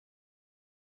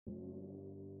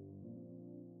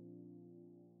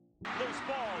Loose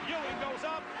ball. Ewing goes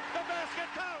up. The basket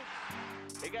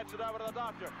counts. He gets it over to the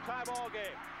doctor. Tie ball game.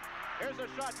 Here's a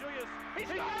shot. Julius. He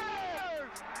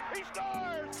scores! He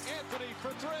scores! Anthony for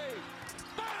three.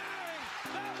 Bang!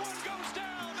 That one goes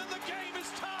down, and the game is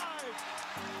tied.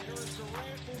 Here is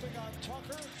Durant moving on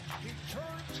Tucker. He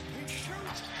turns. He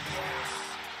shoots. Yes!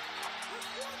 With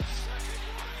 1 second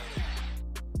remaining.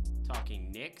 Talking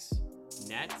Knicks,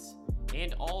 Nets,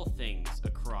 and all things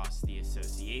across the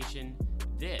association.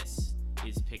 This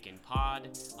is Pick and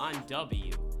Pod on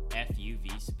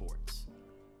WFUV Sports.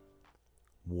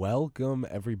 Welcome,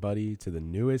 everybody, to the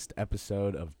newest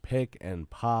episode of Pick and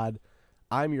Pod.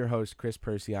 I'm your host, Kris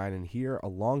Pursiainen, here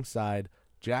alongside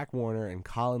Jack Warner and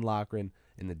Colin Loughran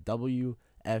in the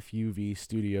WFUV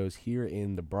studios here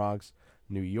in the Bronx,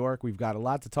 New York. We've got a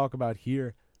lot to talk about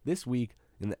here this week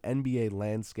in the NBA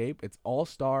landscape. It's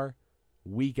All-Star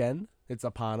weekend. It's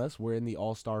upon us. We're in the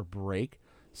All-Star break,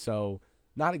 so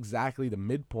not exactly the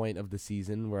midpoint of the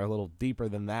season. We're a little deeper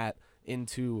than that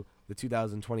into the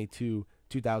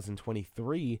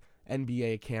 2022-2023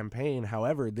 NBA campaign.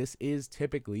 However, this is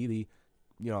typically the,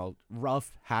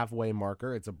 rough halfway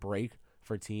marker. It's a break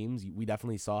for teams. We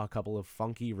definitely saw a couple of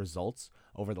funky results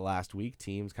over the last week.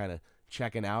 Teams kind of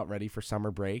checking out, ready for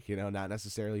summer break, not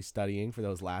necessarily studying for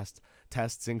those last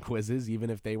tests and quizzes, even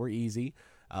if they were easy.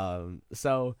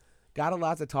 So got a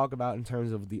lot to talk about in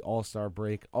terms of the All-Star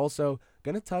break. Also,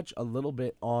 going to touch a little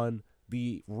bit on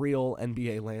the real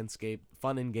NBA landscape,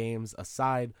 fun and games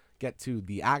aside, get to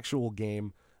the actual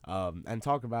game, and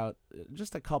talk about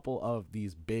just a couple of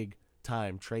these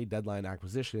big-time trade deadline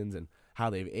acquisitions and how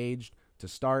they've aged to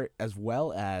start, as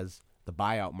well as the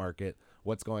buyout market,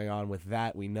 what's going on with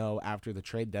that. We know after the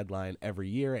trade deadline every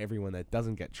year, everyone that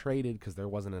doesn't get traded because there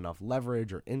wasn't enough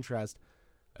leverage or interest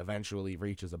eventually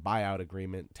reaches a buyout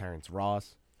agreement. Terrence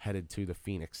Ross headed to the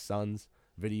Phoenix Suns.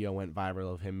 Video went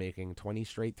viral of him making 20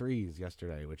 straight threes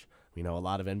yesterday, which we know a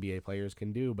lot of NBA players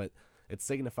can do, but it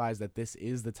signifies that this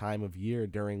is the time of year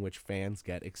during which fans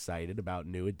get excited about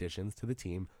new additions to the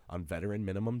team on veteran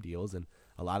minimum deals. And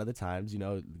a lot of the times,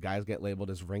 guys get labeled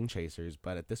as ring chasers,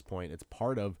 but at this point, it's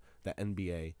part of the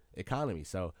NBA economy.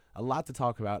 So a lot to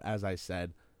talk about, as I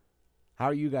said. How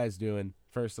are you guys doing?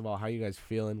 First of all, how are you guys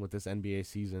feeling with this NBA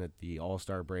season at the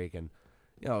All-Star break? And,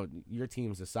 your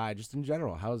teams aside, just in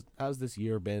general, how's this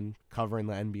year been covering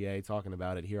the NBA, talking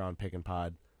about it here on Pick and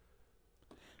Pod?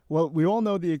 Well, we all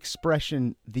know the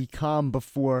expression, the calm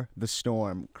before the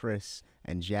storm, Chris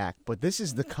and Jack. But this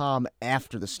is the calm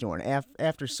after the storm.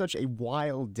 After such a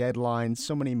wild deadline,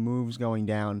 so many moves going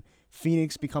down,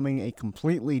 Phoenix becoming a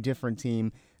completely different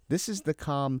team, this is the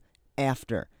calm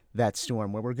after that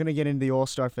storm, where we're going to get into the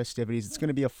All-Star festivities. It's going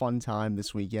to be a fun time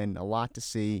this weekend, a lot to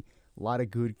see, a lot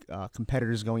of good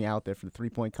competitors going out there for the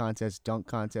three-point contest, dunk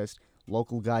contest,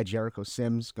 local guy Jericho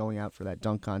Sims going out for that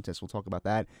dunk contest. We'll talk about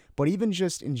that. But even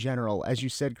just in general, as you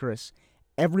said, Chris,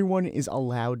 everyone is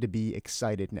allowed to be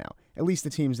excited now, at least the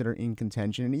teams that are in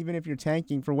contention. And even if you're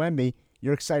tanking for Wemby,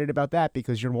 you're excited about that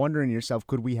because you're wondering to yourself,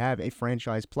 could we have a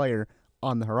franchise player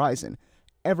on the horizon?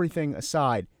 Everything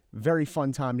aside, very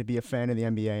fun time to be a fan of the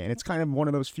NBA, and it's kind of one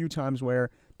of those few times where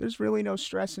there's really no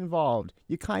stress involved.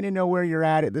 You kind of know where you're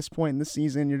at this point in the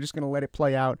season. You're just going to let it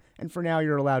play out, and for now,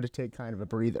 you're allowed to take kind of a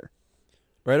breather.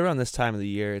 Right around this time of the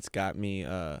year, it's got me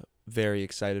very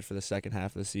excited for the second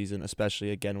half of the season,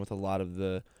 especially, again, with a lot of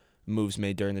the moves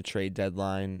made during the trade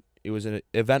deadline. It was an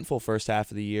eventful first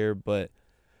half of the year, but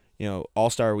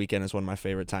All-Star Weekend is one of my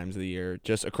favorite times of the year,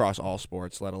 just across all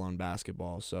sports, let alone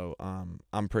basketball. So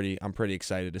I'm pretty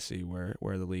excited to see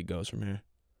where the league goes from here.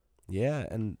 Yeah,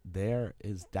 and there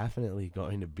is definitely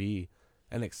going to be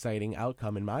an exciting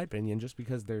outcome, in my opinion, just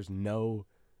because there's no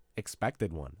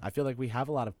expected one. I feel like we have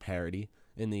a lot of parity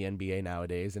in the NBA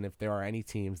nowadays, and if there are any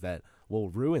teams that will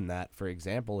ruin that, for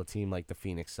example, a team like the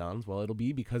Phoenix Suns, well, it'll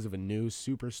be because of a new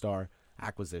superstar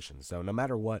acquisition. So no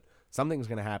matter what, something's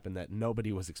going to happen that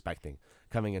nobody was expecting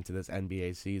coming into this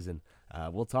NBA season.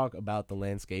 We'll talk about the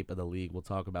landscape of the league. We'll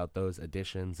talk about those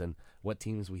additions and what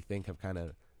teams we think have kind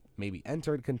of maybe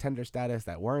entered contender status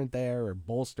that weren't there or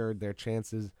bolstered their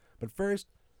chances. But first,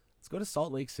 let's go to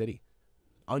Salt Lake City.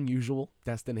 Unusual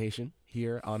destination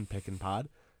here on Pick and Pod.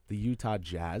 The Utah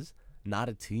Jazz, not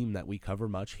a team that we cover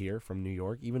much here from New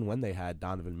York, even when they had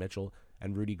Donovan Mitchell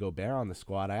and Rudy Gobert on the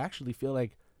squad. I actually feel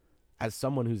like, as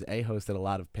someone who's hosted a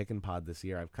lot of Pick and Pod this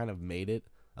year, I've kind of made it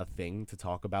a thing to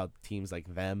talk about teams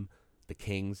like them, the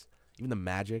Kings, even the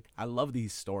Magic. I love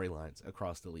these storylines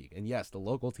across the league. And yes, the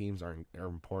local teams are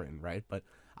important, right? But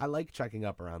I like checking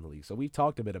up around the league. So we've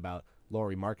talked a bit about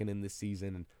Lauri Markkanen this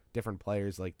season and different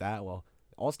players like that. Well,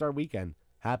 All-Star Weekend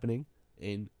happening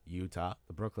in Utah.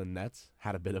 The Brooklyn Nets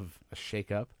had a bit of a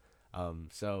shakeup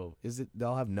So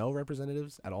they'll have no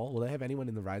representatives at all? Will they have anyone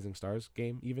in the Rising Stars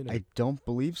game even? I don't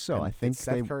believe so. And I think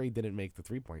Seth Curry didn't make the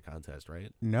 3-point contest,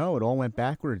 right? No, it all went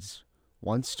backwards.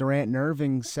 Once Durant and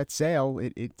Irving set sail,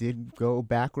 it did go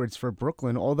backwards for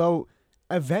Brooklyn, although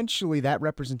eventually that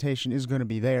representation is going to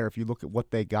be there if you look at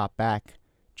what they got back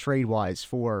trade-wise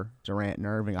for Durant and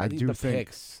Irving. I do think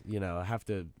picks,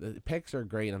 the picks are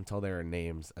great until there are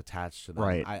names attached to them.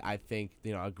 Right. I think,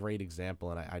 a great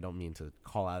example, and I don't mean to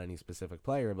call out any specific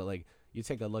player, but like you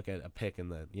take a look at a pick in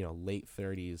the, late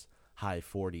 30s, high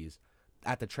 40s.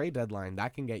 At the trade deadline,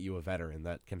 that can get you a veteran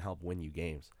that can help win you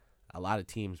games. A lot of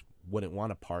teams wouldn't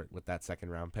want to part with that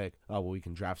second-round pick. Oh, well, we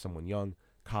can draft someone young,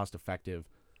 cost-effective.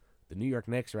 The New York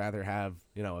Knicks rather have,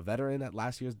 a veteran at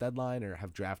last year's deadline or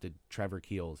have drafted Trevor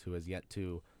Keels, who has yet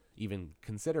to even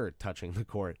consider touching the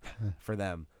court for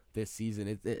them this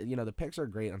season. The picks are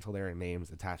great until there are names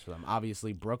attached to them.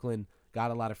 Obviously, Brooklyn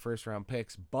got a lot of first-round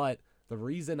picks, but the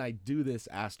reason I do this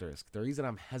asterisk, the reason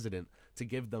I'm hesitant to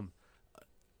give them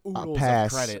oodles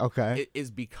of credit is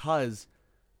because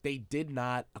they did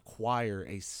not acquire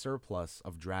a surplus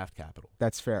of draft capital.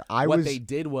 That's fair. They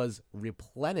did was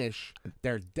replenish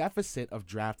their deficit of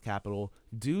draft capital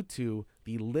due to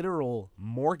the literal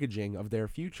mortgaging of their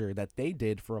future that they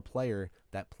did for a player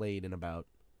that played in about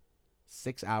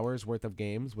 6 hours worth of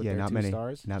games with their two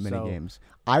stars. Not many games.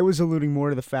 I was alluding more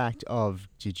to the fact of,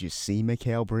 did you see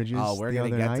Mikal Bridges? Oh, we're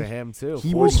going to get to him too.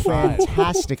 He was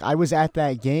fantastic. I was at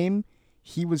that game.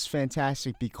 He was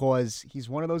fantastic because he's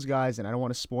one of those guys, and I don't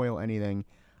want to spoil anything.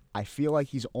 I feel like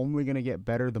he's only going to get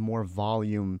better the more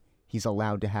volume he's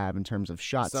allowed to have in terms of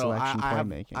shot selection,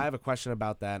 playmaking. I have a question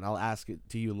about that, and I'll ask it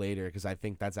to you later because I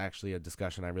think that's actually a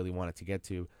discussion I really wanted to get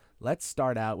to. Let's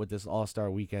start out with this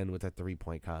All-Star weekend with a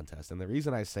 3-point contest. And the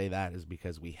reason I say that is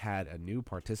because we had a new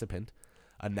participant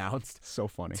announced. So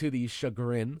funny. To the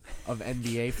chagrin of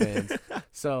NBA fans.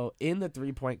 So in the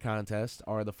 3-point contest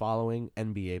are the following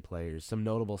NBA players. Some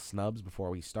notable snubs before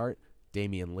we start.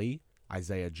 Damian Lee,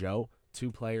 Isaiah Joe,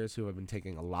 2 players who have been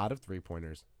taking a lot of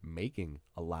 3-pointers, making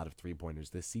a lot of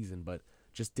 3-pointers this season, but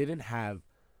just didn't have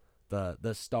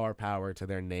the star power to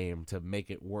their name to make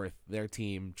it worth their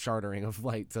team chartering a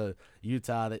flight to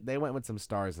Utah. They went with some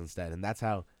stars instead, and that's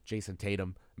how Jason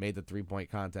Tatum made the 3-point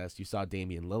contest. You saw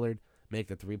Damian Lillard make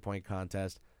the 3-point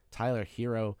contest. Tyler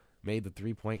Hero made the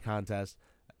 3-point contest.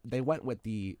 They went with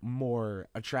the more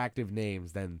attractive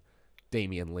names than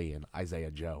Damian Lee and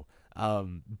Isaiah Joe.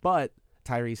 But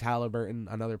Tyrese Halliburton,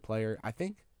 another player, I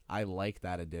think I like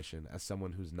that addition as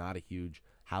someone who's not a huge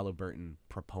Halliburton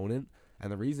proponent.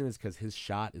 And the reason is because his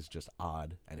shot is just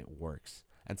odd and it works.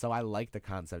 And so I like the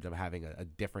concept of having a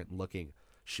different looking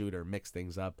shooter, mix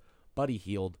things up. Buddy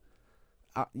Hield,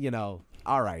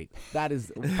 all right. That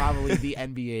is probably the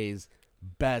NBA's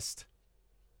best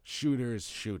shooter's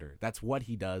shooter. That's what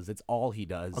he does. It's all he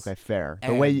does. Okay, fair.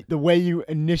 The way you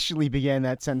initially began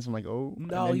that sentence, I'm like, oh.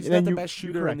 No, he's not the best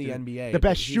shooter in the NBA. The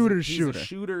best shooter's he's shooter. A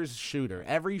shooter's shooter.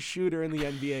 Every shooter in the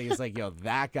NBA is like,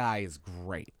 that guy is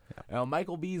great.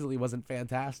 Michael Beasley wasn't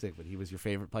fantastic, but he was your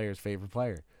favorite player's favorite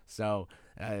player. So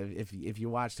if you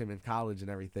watched him in college and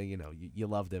everything, you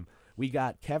loved him. We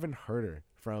got Kevin Huerter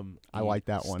from I like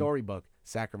that one. Storybook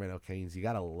Sacramento Kings. You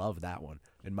got to love that one,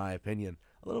 in my opinion.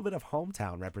 A little bit of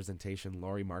hometown representation.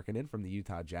 Lauri Markkanen from the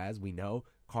Utah Jazz. We know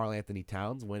Karl Anthony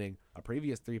Towns winning a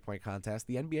previous 3-point contest.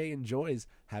 The NBA enjoys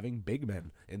having big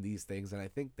men in these things, and I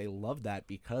think they love that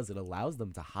because it allows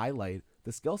them to highlight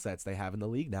the skill sets they have in the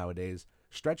league nowadays.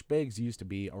 Stretch bigs used to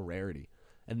be a rarity,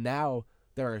 and now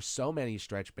there are so many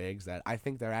stretch bigs that I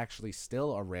think they're actually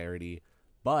still a rarity,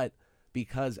 but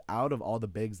because out of all the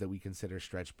bigs that we consider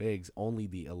stretch bigs, only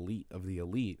the elite of the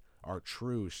elite are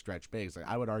true stretch bigs. Like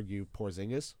I would argue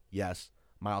Porzingis, yes.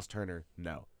 Miles Turner,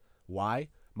 no. Why?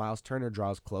 Miles Turner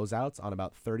draws closeouts on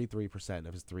about 33%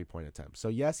 of his 3-point attempts. So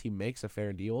yes, he makes a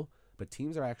fair deal, but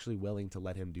teams are actually willing to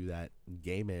let him do that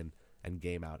game in and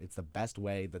game out. It's the best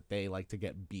way that they like to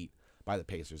get beat by the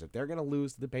Pacers. If they're going to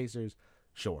lose to the Pacers,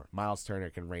 sure, Miles Turner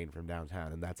can rain from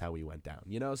downtown, and that's how we went down.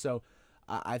 So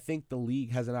I think the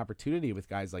league has an opportunity with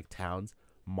guys like Towns,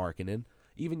 Markkanen.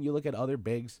 Even you look at other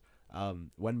bigs,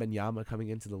 Wembanyama coming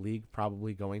into the league,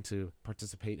 probably going to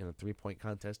participate in a 3-point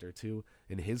contest or two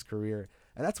in his career.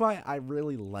 And that's why I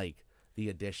really like the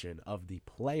addition of the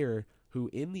player who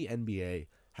in the NBA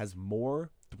has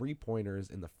more 3-pointers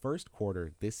in the first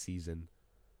quarter this season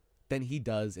than he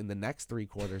does in the next 3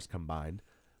 quarters combined.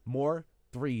 More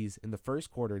threes in the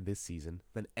first quarter this season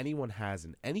than anyone has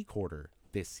in any quarter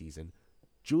this season.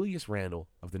 Julius Randle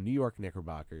of the New York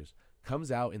Knickerbockers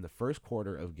comes out in the first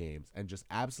quarter of games and just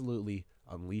absolutely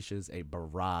unleashes a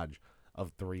barrage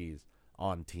of threes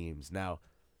on teams. Now,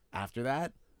 after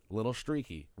that, a little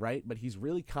streaky, right? But he's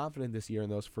really confident this year in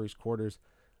those first quarters.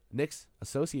 Knicks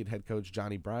associate head coach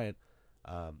Johnny Bryant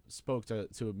spoke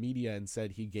to media and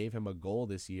said he gave him a goal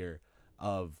this year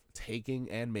of taking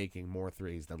and making more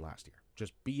threes than last year.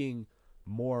 Just being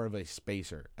more of a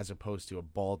spacer as opposed to a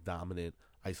ball-dominant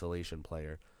isolation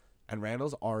player. And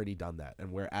Randall's already done that,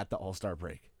 and we're at the All-Star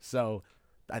break. So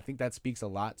I think that speaks a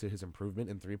lot to his improvement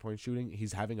in three-point shooting.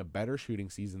 He's having a better shooting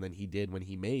season than he did when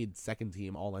he made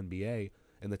second-team All-NBA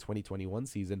in the 2021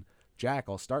 season. Jack,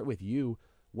 I'll start with you.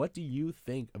 What do you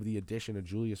think of the addition of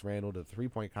Julius Randle to the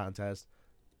three-point contest,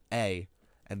 A?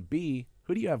 And B,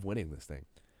 who do you have winning this thing?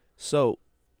 So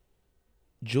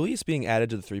Julius being added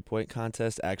to the three-point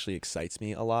contest actually excites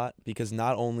me a lot because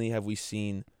not only have we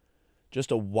seen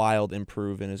just a wild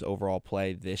improve in his overall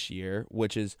play this year,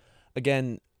 which is,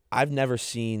 again, I've never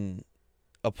seen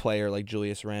a player like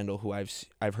Julius Randle who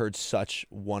I've heard such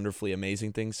wonderfully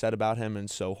amazing things said about him and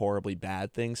so horribly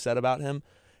bad things said about him,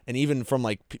 and even from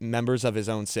like members of his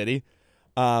own city.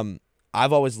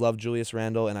 I've always loved Julius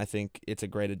Randle, and I think it's a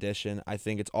great addition. I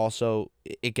think it's also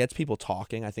it gets people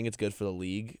talking. I think it's good for the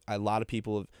league. A lot of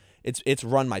people have it's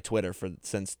run my Twitter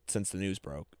since the news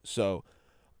broke. So,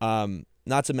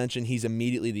 not to mention he's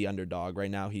immediately the underdog right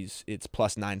now. It's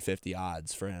plus 950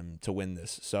 odds for him to win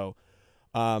this. So,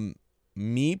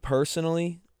 me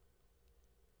personally,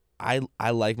 I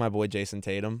like my boy Jason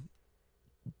Tatum,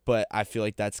 but I feel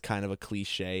like that's kind of a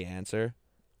cliche answer.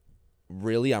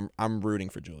 Really, I'm rooting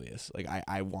for Julius. Like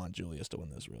I want Julius to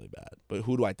win this really bad. But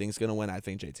who do I think is gonna win? I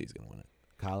think JT's gonna win it.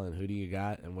 Colin, who do you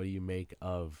got, and what do you make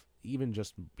of even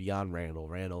just beyond Randle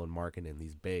and Markkanen,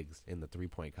 these bigs in the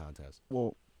three-point contest?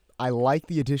 Well, I like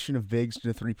the addition of bigs to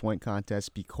the three-point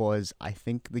contest because I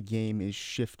think the game is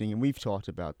shifting, and we've talked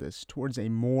about this, towards a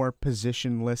more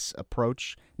positionless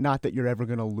approach. Not that you're ever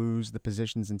going to lose the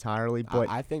positions entirely, but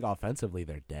I think offensively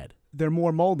they're dead. They're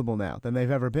more moldable now than they've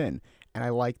ever been, and I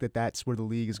like that that's where the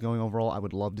league is going overall. I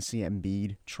would love to see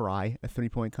Embiid try a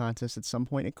three-point contest at some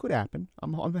point. It could happen.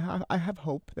 I have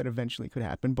hope that eventually it could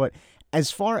happen, but as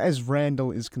far as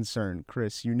Randle is concerned,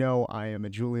 Chris, you know I am a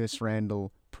Julius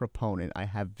Randle proponent. I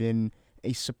have been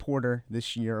a supporter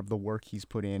this year of the work he's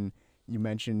put in. You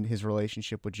mentioned his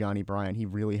relationship with Johnny Bryant. He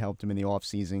really helped him in the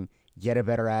offseason get a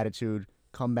better attitude,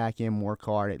 come back in, work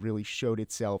hard. It really showed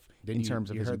itself in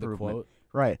terms of his improvement. The quote?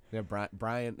 Right. Yeah,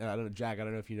 Bryant, I don't know, Jack, I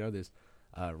don't know if you know this.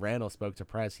 Randall spoke to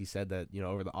press. He said that,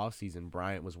 over the offseason,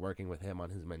 Bryant was working with him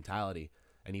on his mentality,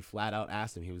 and he flat out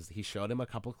asked him. He showed him a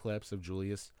couple clips of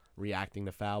Julius reacting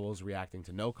to fouls, reacting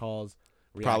to no calls,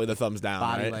 probably the thumbs down,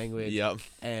 body right? language. Yep.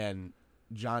 And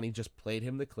Johnny just played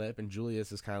him the clip, and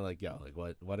Julius is kind of like, yo, like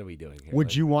what are we doing here? Would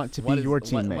like, you want to be your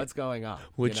teammate? What's going on?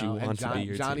 Would you want to be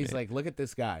your Johnny's teammate? like, look at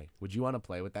this guy. Would you want to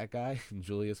play with that guy? And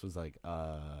Julius was like,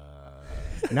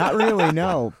 Not really,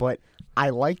 no. But I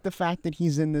like the fact that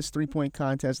he's in this three-point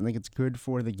contest. I think it's good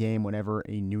for the game whenever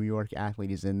a New York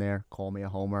athlete is in there. Call me a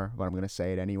homer, but I'm going to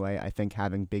say it anyway. I think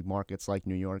having big markets like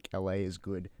New York, L.A. is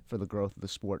good for the growth of the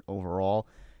sport overall.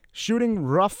 Shooting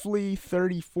roughly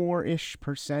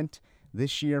 34-ish%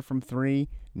 this year from three,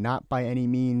 not by any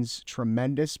means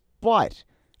tremendous, but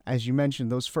as you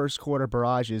mentioned, those first quarter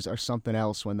barrages are something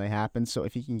else when they happen. So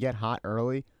if he can get hot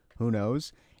early, who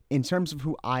knows? In terms of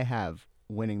who I have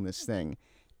winning this thing,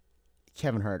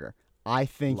 Kevin Huerter. I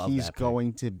think he's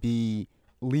going to be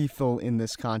lethal in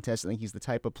this contest. I think he's the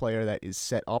type of player that is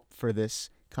set up for this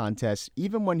contest.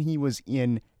 Even when he was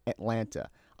in Atlanta,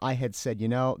 I had said,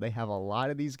 they have a lot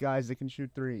of these guys that can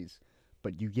shoot threes.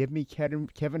 But you give me Kevin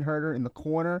Huerter in the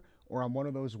corner or on one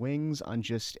of those wings on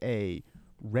just a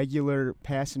regular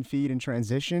pass and feed and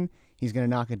transition, he's going to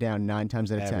knock it down 9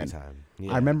 times out of 10. every time.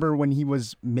 Yeah. I remember when he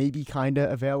was maybe kind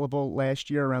of available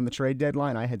last year around the trade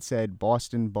deadline, I had said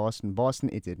Boston, Boston, Boston.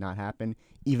 It did not happen.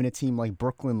 Even a team like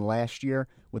Brooklyn last year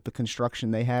with the construction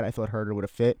they had, I thought Huerter would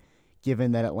have fit.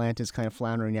 Given that Atlanta's kind of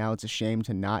floundering now, it's a shame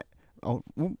to not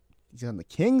 – he's on the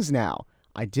Kings now.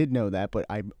 I did know that, but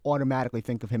I automatically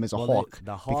think of him as a Hawk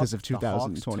because of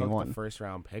 2021. The Hawks took the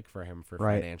first-round pick for him for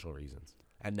financial reasons.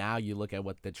 And now you look at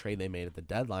what the trade they made at the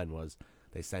deadline was.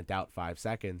 They sent out 5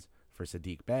 seconds for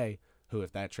Sadiq Bey, who,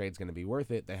 if that trade's going to be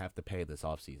worth it, they have to pay this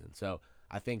offseason. So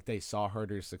I think they saw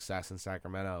Huerter's success in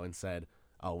Sacramento and said,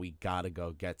 oh, we got to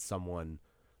go get someone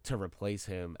to replace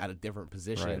him at a different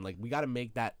position. Right. Like, we got to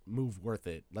make that move worth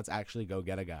it. Let's actually go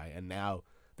get a guy. And now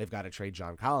they've got to trade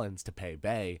John Collins to pay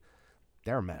Bey.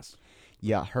 They're a mess.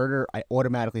 Yeah, Huerter, I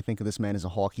automatically think of this man as a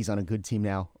Hawk. He's on a good team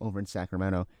now over in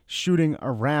Sacramento. Shooting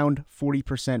around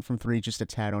 40% from three, just a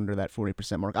tad under that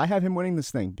 40% mark. I have him winning this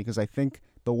thing because I think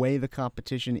the way the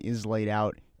competition is laid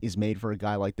out is made for a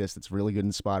guy like this that's really good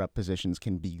in spot-up positions,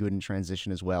 can be good in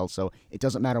transition as well. So it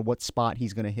doesn't matter what spot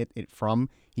he's going to hit it from.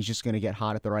 He's just going to get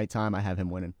hot at the right time. I have him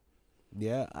winning.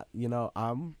 Yeah,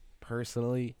 I'm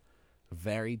personally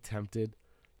very tempted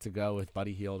to go with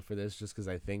Buddy Hield for this just because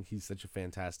I think he's such a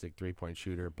fantastic three-point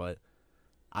shooter. But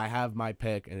I have my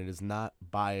pick, and it is not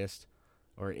biased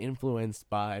or influenced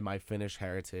by my Finnish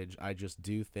heritage. I just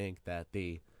do think that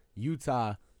the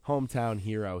Utah hometown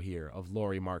hero here of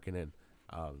Lauri Markkanen,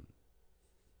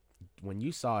 when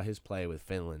you saw his play with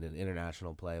Finland in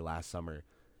international play last summer,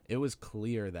 it was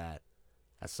clear that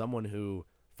as someone who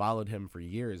followed him for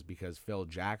years because Phil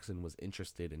Jackson was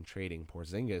interested in trading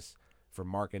Porzingis for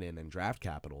Markkanen and draft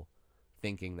capital,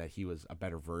 thinking that he was a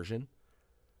better version.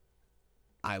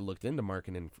 I looked into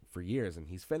Markkanen for years, and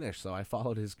he's Finnish, so I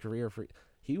followed his career.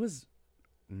 He was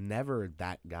never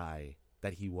that guy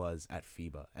that he was at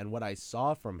FIBA. And what I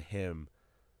saw from him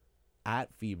at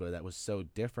FIBA that was so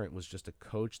different was just a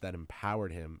coach that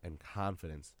empowered him and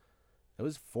confidence. It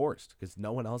was forced because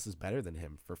no one else is better than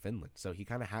him for Finland, so he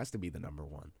kind of has to be the number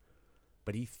one.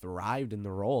 But he thrived in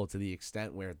the role to the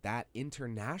extent where that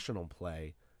international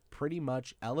play pretty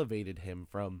much elevated him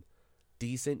from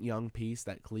decent young piece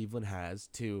that Cleveland has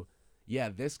to, yeah,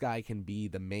 this guy can be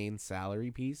the main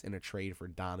salary piece in a trade for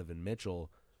Donovan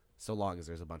Mitchell so long as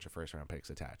there's a bunch of first-round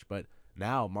picks attached. But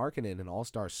now Markkanen, an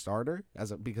all-star starter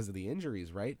because of the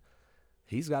injuries, right?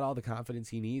 He's got all the confidence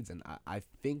he needs, and I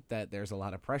think that there's a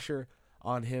lot of pressure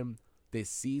on him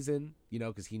this season,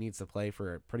 because he needs to play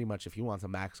for pretty much, if he wants a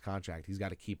max contract, he's got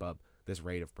to keep up this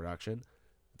rate of production.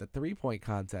 The three-point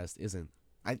contest isn't.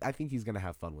 I think he's going to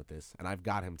have fun with this, and I've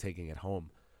got him taking it home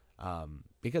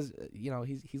because,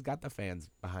 he's got the fans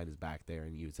behind his back there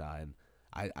in Utah, and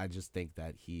I just think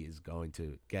that he is going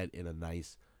to get in a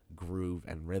nice groove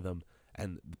and rhythm.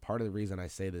 And part of the reason I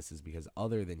say this is because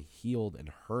other than Hield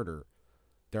and Herter,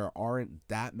 there aren't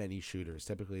that many shooters.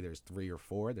 Typically there's 3 or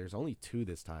 4. There's only 2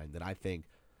 this time that I think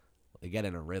they get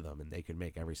in a rhythm and they can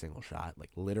make every single shot,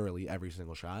 like literally every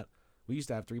single shot. We used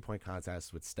to have 3-point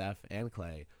contests with Steph and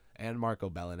Clay and Marco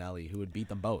Bellinelli, who would beat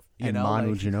them both.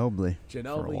 Manu Ginobili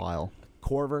for a while.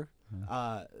 Korver.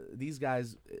 These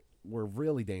guys were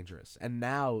really dangerous. And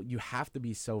now you have to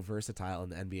be so versatile in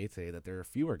the NBA today that there are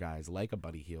fewer guys like a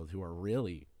Buddy Hield who are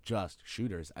really just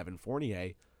shooters. Evan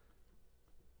Fournier,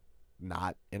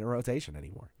 not in a rotation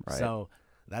anymore. Right. So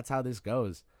that's how this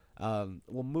goes.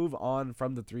 We'll move on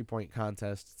from the 3-point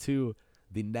contest to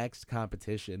the next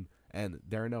competition. And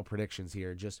there are no predictions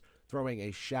here. Just throwing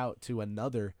a shout to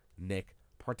another Knick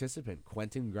participant,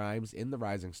 Quentin Grimes, in the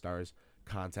Rising Stars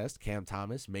contest. Cam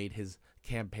Thomas made his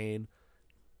campaign,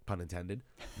 pun intended,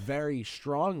 very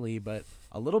strongly, but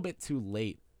a little bit too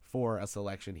late for a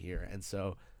selection here. And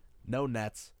so no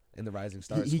Nets in the Rising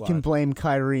Stars He squad. can blame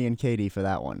Kyrie and KD for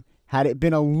that one. Had it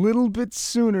been a little bit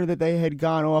sooner that they had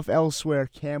gone off elsewhere,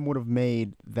 Cam would have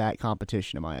made that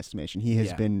competition, in my estimation. He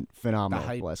has been phenomenal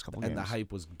the last couple games. And the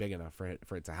hype was big enough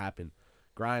for it to happen.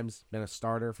 Grimes, been a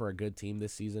starter for a good team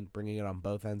this season, bringing it on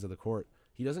both ends of the court.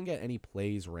 He doesn't get any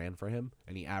plays ran for him,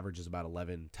 and he averages about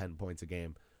 11, 10 points a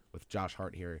game. With Josh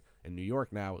Hart here in New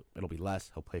York now, it'll be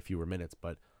less. He'll play fewer minutes,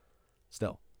 but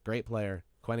still, great player.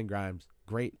 Quentin Grimes,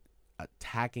 great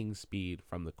attacking speed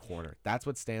from the corner. That's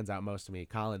what stands out most to me.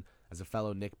 Colin, as a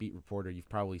fellow Knick beat reporter, you've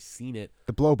probably seen it.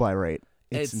 The blow-by rate.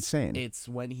 It's insane. It's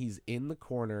when he's in the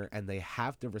corner and they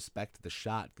have to respect the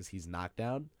shot because he's knocked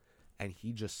down, and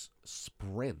he just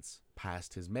sprints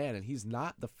past his man, and he's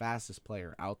not the fastest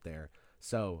player out there.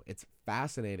 So it's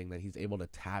fascinating that he's able to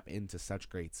tap into such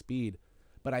great speed.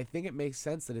 But I think it makes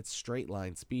sense that it's straight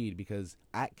line speed because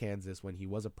at Kansas, when he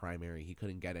was a primary, he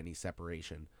couldn't get any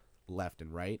separation left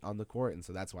and right on the court, and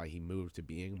so that's why he moved to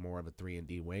being more of a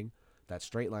 3-and-D wing. That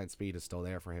straight line speed is still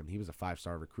there for him. He was a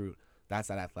 5-star recruit. That's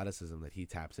that athleticism that he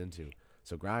taps into.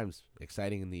 So Grimes,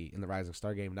 exciting in the Rising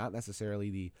Star game, not necessarily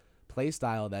the play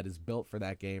style that is built for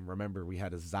that game. Remember, we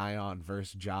had a Zion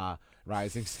versus Ja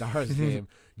Rising Stars game.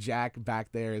 Jack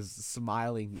back there is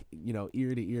smiling,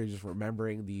 ear to ear, just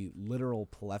remembering the literal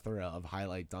plethora of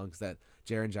highlight dunks that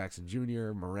Jaren Jackson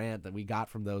Jr., Morant, that we got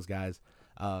from those guys.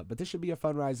 But this should be a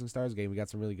fun Rising Stars game. We got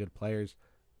some really good players.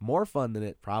 More fun than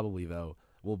it probably, though,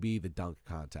 will be the dunk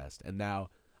contest. And now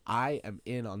I am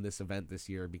in on this event this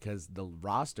year because the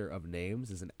roster of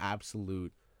names is an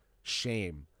absolute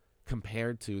shame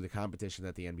compared to the competition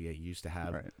that the NBA used to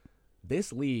have. Right.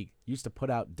 This league used to put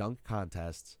out dunk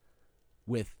contests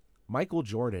with Michael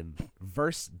Jordan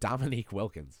versus Dominique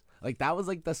Wilkins. Like, that was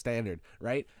like the standard,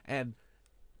 right? And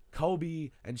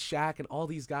Kobe and Shaq and all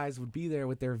these guys would be there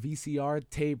with their VCR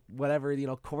tape, whatever,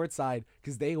 courtside,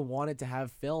 because they wanted to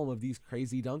have film of these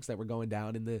crazy dunks that were going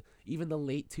down in even the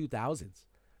late 2000s.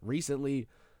 recently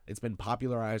it's been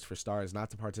popularized for stars not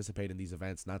to participate in these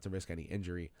events, not to risk any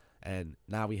injury. And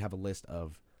now we have a list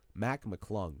of Mac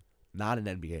McClung, not an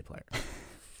NBA player.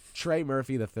 Trey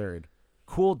Murphy III,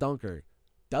 cool dunker,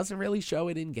 doesn't really show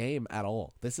it in game at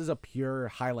all. This is a pure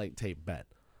highlight tape bet.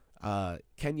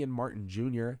 Kenyon Martin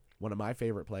Jr., one of my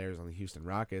favorite players on the Houston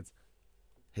Rockets.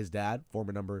 His dad,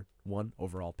 former number 1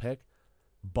 overall pick.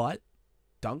 But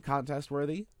dunk contest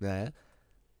worthy? Nah.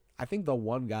 I think the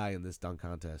one guy in this dunk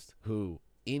contest who,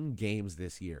 in games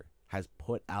this year, has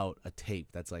put out a tape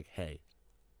that's like, hey,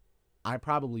 I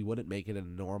probably wouldn't make it in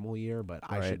a normal year, but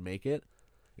I should make it,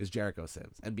 is Jericho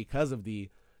Sims. And because of the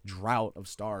drought of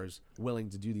stars willing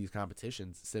to do these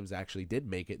competitions, Sims actually did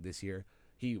make it this year.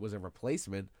 He was a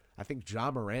replacement. I think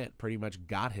Ja Morant pretty much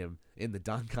got him in the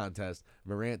dunk contest.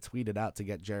 Morant tweeted out to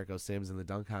get Jericho Sims in the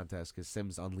dunk contest because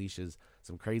Sims unleashes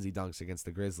some crazy dunks against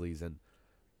the Grizzlies. And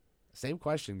same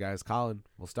question, guys. Colin,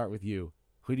 we'll start with you.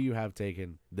 Who do you have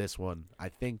taken this one? I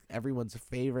think everyone's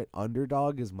favorite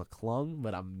underdog is McClung,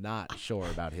 but I'm not sure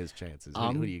about his chances.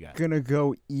 Who do you got? I'm going to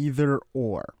go either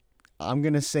or. I'm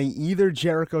going to say either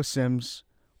Jericho Sims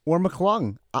or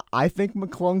McClung. I think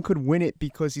McClung could win it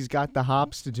because he's got the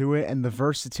hops to do it, and the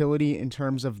versatility in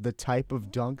terms of the type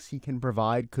of dunks he can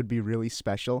provide could be really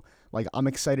special. Like, I'm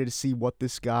excited to see what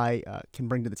this guy can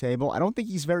bring to the table. I don't think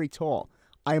he's very tall.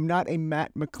 I am not a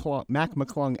Mac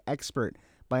McClung expert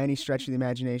by any stretch of the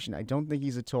imagination. I don't think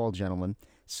he's a tall gentleman.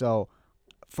 So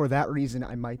for that reason,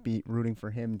 I might be rooting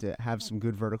for him to have some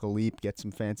good vertical leap, get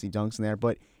some fancy dunks in there.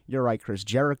 But you're right, Chris.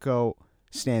 Jericho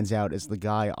stands out as the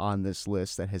guy on this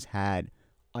list that has had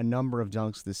a number of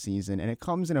dunks this season, and it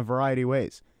comes in a variety of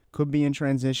ways. Could be in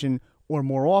transition, or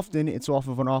more often, it's off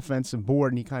of an offensive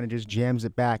board, and he kind of just jams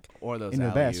it back Or those into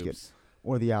the basket. alley-oops.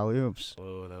 Or the alley-oops.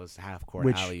 Oh, those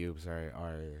half-court alley-oops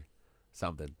are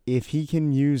something. If he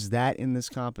can use that in this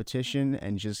competition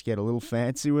and just get a little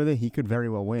fancy with it, he could very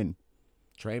well win.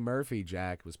 Trey Murphy,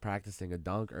 Jack, was practicing a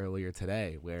dunk earlier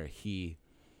today where he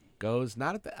goes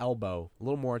not at the elbow, a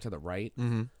little more to the right,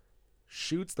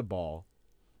 shoots the ball,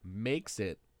 makes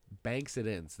it, banks it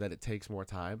in so that it takes more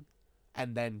time,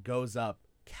 and then goes up,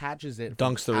 catches it,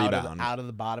 dunks the rebound out of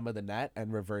the bottom of the net,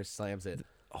 and reverse slams it.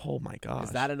 Oh, my gosh.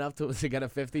 Is that enough to get a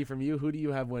 50 from you? Who do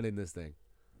you have winning this thing?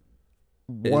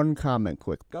 One comment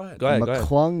quick. Go ahead.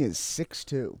 McClung is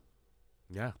 6'2".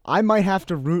 Yeah. I might have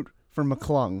to root for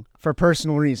McClung for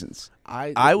personal reasons.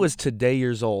 I was today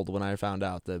years old when I found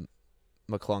out that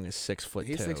McClung is 6'2".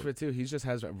 He's 6'2". He just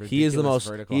has ridiculous He is the most.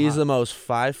 vertical He is hop. the most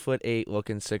 5'8"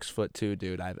 looking 6'2"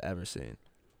 dude I've ever seen.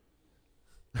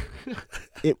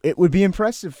 It would be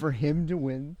impressive for him to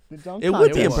win the dunk It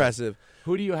would contest. be impressive.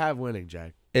 Who do you have winning,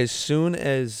 Jack? As soon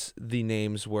as the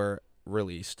names were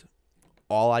released,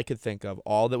 all I could think of,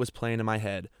 all that was playing in my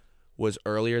head, was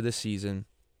earlier this season,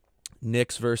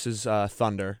 Knicks versus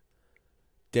Thunder.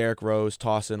 Derrick Rose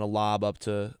tossing a lob up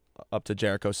to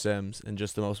Jericho Sims, and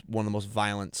just one of the most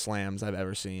violent slams I've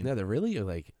ever seen. Yeah, they're really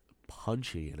like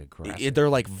punchy and aggressive. They're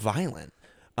like violent.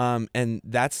 And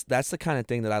that's the kind of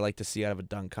thing that I like to see out of a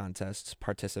dunk contest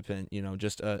participant. You know,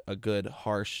 just a good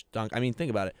harsh dunk. I mean, think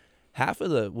about it. Half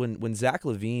of when Zach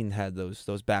LaVine had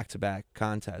those back-to-back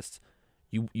contests,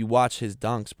 you watch his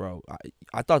dunks, bro.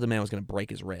 I thought the man was gonna break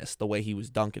his wrist the way he was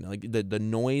dunking. Like the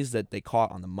noise that they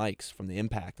caught on the mics from the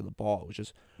impact of the ball was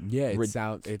just it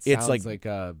sounds like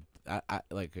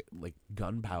like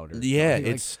gunpowder. Yeah, Like-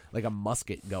 it's like a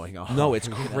musket going off. No, it's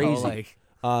you know, crazy. like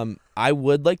I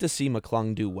would like to see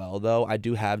McClung do well, though. I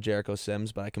do have Jericho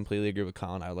Sims, but I completely agree with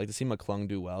Colin. I would like to see McClung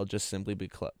do well, just simply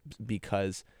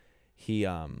because he's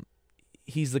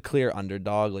the clear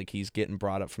underdog. Like, he's getting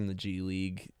brought up from the G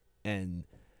League, and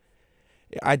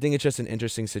I think it's just an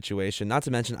interesting situation. Not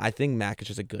to mention, I think Mac is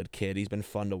just a good kid. He's been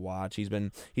fun to watch. He's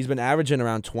been averaging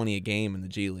around 20 a game in the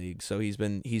G League, so he's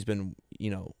been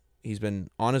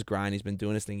on his grind. He's been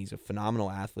doing his thing. He's a phenomenal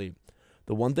athlete.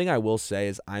 The one thing I will say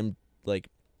is I'm like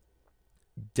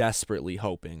desperately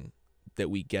hoping that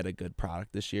we get a good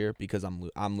product this year, because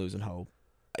I'm losing hope.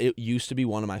 It used to be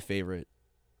one of my favorite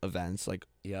events, like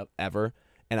ever,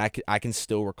 and I can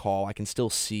still recall. I can still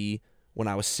see when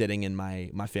I was sitting in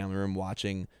my family room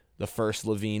watching the first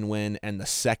LaVine win and the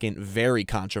second very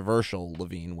controversial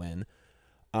LaVine win.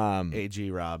 AG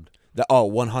robbed.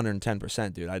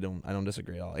 110%, dude. I don't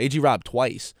disagree at all. AG robbed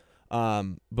twice.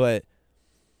 But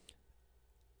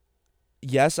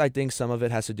yes, I think some of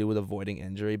it has to do with avoiding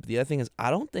injury. But the other thing is,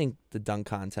 I don't think the dunk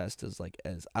contest is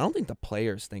I don't think the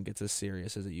players think it's as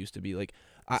serious as it used to be. Like,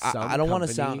 I don't want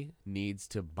to sound needs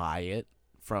to buy it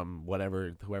from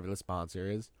whoever the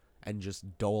sponsor is and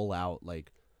just dole out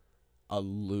like a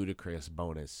ludicrous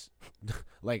bonus.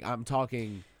 Like, I'm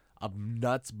talking a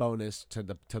nuts bonus to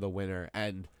the winner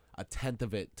and a tenth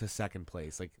of it to second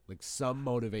place, like some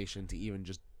motivation to even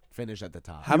just finish at the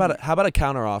top. How about a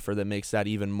counter offer that makes that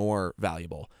even more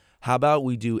valuable? How about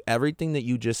we do everything that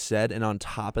you just said, and on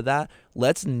top of that,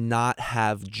 let's not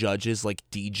have judges like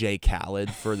DJ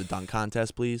Khaled for the dunk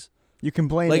contest, please. You can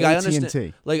blame like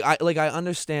AT&T. I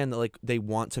understand that like they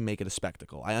want to make it a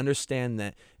spectacle. I understand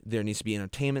that there needs to be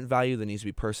entertainment value, there needs to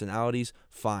be personalities,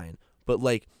 fine. But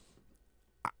like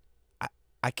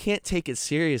I can't take it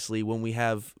seriously when we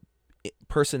have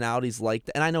personalities like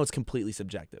that. And I know it's completely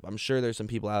subjective. I'm sure there's some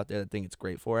people out there that think it's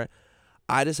great for it.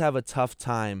 I just have a tough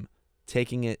time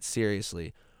taking it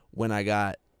seriously when I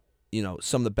got,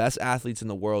 some of the best athletes in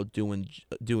the world doing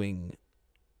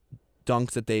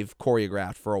dunks that they've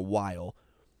choreographed for a while,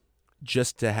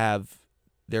 just to have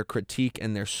their critique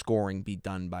and their scoring be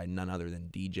done by none other than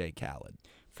DJ Khaled.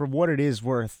 For what it is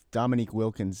worth, Dominique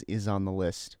Wilkins is on the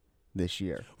list this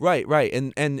year. Right.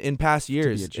 And in past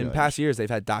years, they've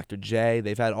had Dr. J,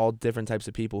 they've had all different types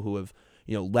of people who have,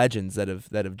 legends that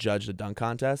have judged the dunk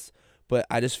contests. But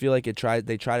I just feel like they try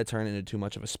to turn it into too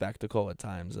much of a spectacle at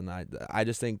times, and I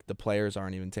just think the players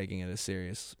aren't even taking it as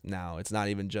serious now. It's not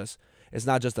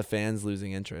just the fans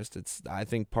losing interest. I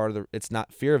think it's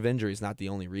not fear of injury is not the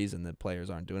only reason that players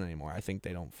aren't doing it anymore. I think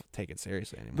they don't take it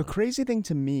seriously anymore. The crazy thing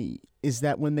to me is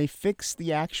that when they fixed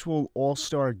the actual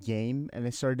All-Star game and they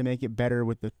started to make it better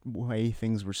with the way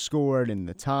things were scored and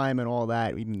the time and all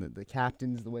that, even the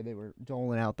captains, the way they were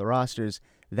doling out the rosters,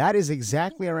 that is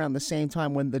exactly around the same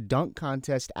time when the dunk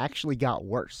contest actually got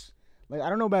worse. Like, I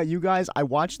don't know about you guys. I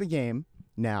watch the game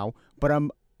now, but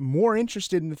I'm more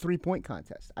interested in the three-point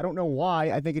contest. I don't know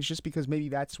why. I think it's just because maybe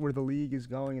that's where the league is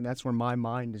going, and that's where my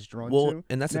mind is drawn to. Well,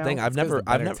 and that's the thing. I've never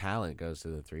talent goes to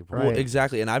the three-point. Well,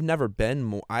 exactly, and I've never been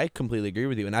more. I completely agree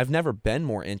with you, and I've never been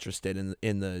more interested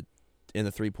in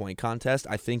the three-point contest.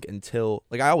 I think until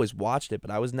I always watched it, but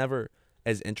I was never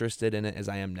as interested in it as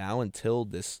I am now until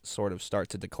this sort of start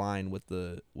to decline with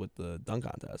the dunk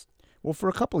contest. Well, for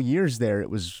a couple years there, it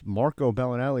was Marco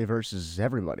Bellinelli versus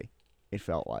everybody. It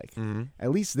felt like. Mm-hmm.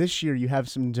 At least this year you have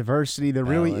some diversity. There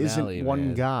really isn't one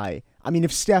man. guy. I mean,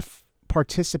 if Steph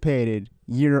participated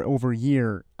year over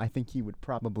year, I think he would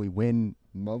probably win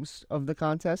most of the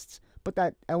contests. But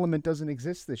that element doesn't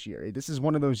exist this year. This is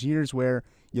one of those years where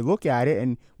you look at it,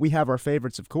 and we have our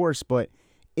favorites, of course, but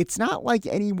it's not like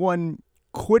anyone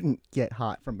couldn't get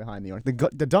hot from behind the arc.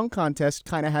 The dunk contest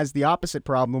kind of has the opposite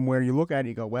problem where you look at it and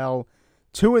you go, well,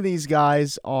 two of these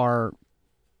guys are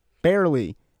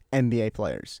barely NBA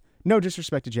players. No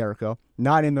disrespect to Jericho,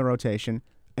 not in the rotation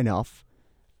enough.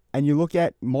 And you look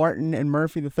at Martin and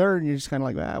Murphy the third, and you're just kind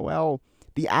of like, well,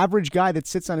 the average guy that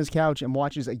sits on his couch and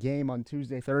watches a game on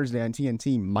Tuesday, Thursday on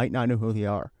TNT might not know who they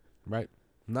are. Right.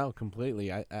 No,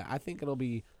 completely. I think it'll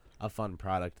be a fun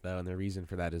product, though, and the reason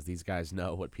for that is these guys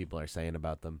know what people are saying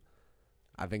about them.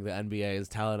 I think the NBA is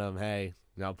telling them, hey,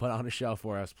 put on a show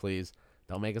for us, please.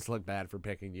 Don't make us look bad for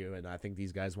picking you. And I think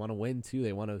these guys want to win, too.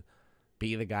 They want to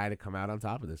be the guy to come out on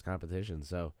top of this competition.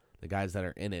 So the guys that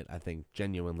are in it, I think,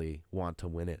 genuinely want to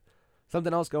win it.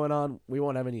 Something else going on, we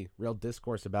won't have any real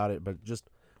discourse about it, but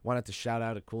just wanted to shout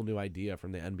out a cool new idea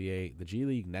from the NBA, the G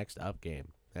League Next Up game.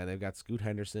 And they've got Scoot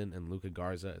Henderson and Luka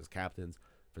Garza as captains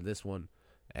for this one.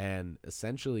 And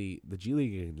essentially, the G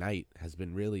League Ignite has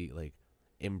been really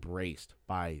embraced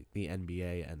by the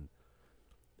NBA, and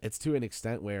it's to an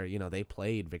extent where they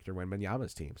played Victor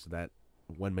Wembanyama's team, so that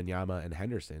Wembanyama and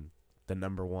Henderson, the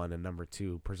number 1 and number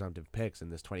 2 presumptive picks in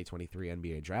this 2023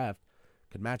 NBA draft,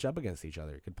 could match up against each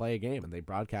other, could play a game, and they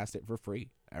broadcast it for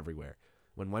free everywhere.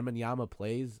 When Wembanyama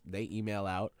plays, they email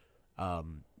out,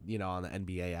 on the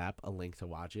NBA app, a link to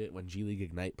watch it. When G League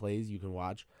Ignite plays, you can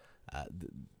watch.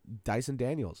 Dyson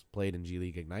Daniels played in G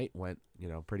League Ignite, went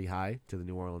pretty high to the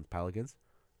New Orleans Pelicans.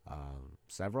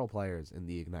 Several players in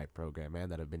the Ignite program, man,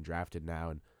 that have been drafted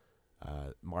now, and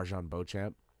Marjon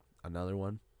Beauchamp, another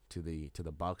one, to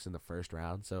the Bucks in the first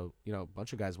round. So a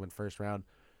bunch of guys went first round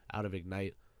out of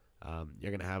Ignite.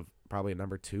 You're gonna have probably a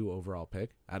number 2 overall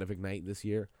pick out of Ignite this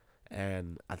year,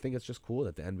 and I think it's just cool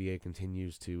that the NBA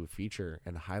continues to feature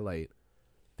and highlight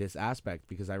this aspect,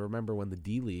 because I remember when the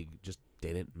D League just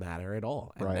didn't matter at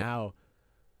all. And now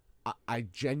I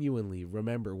genuinely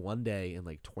remember one day in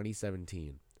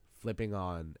 2017 flipping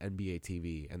on NBA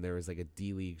TV, and there was a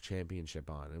D League championship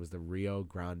on. It was the Rio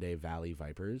Grande Valley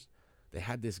Vipers. They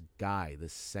had this guy,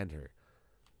 this center,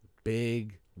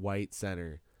 big white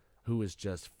center, who was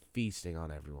just feasting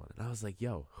on everyone. And I was like,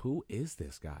 yo, who is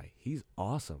this guy? He's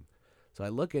awesome. So I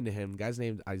look into him. The guy's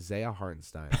named Isaiah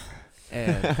Hartenstein.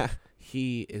 And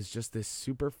he is just this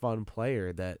super fun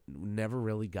player that never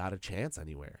really got a chance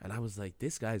anywhere. And I was like,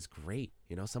 this guy's great.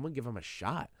 Someone give him a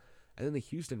shot. And then the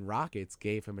Houston Rockets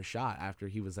gave him a shot after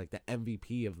he was like the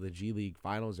MVP of the G League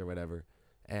Finals or whatever.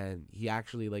 And he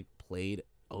actually like played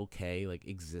okay, like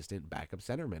existent backup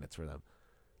center minutes for them.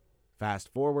 Fast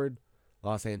forward,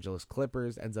 Los Angeles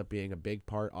Clippers ends up being a big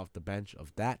part off the bench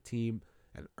of that team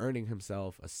and earning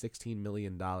himself a $16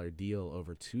 million deal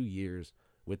over 2 years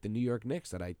with the New York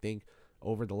Knicks that I think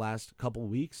over the last couple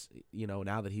weeks,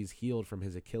 now that he's healed from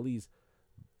his Achilles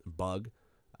bug,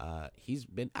 he's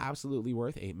been absolutely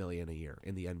worth $8 million a year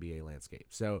in the NBA landscape.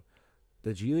 So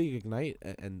the G League Ignite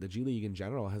and the G League in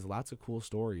general has lots of cool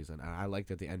stories, and I like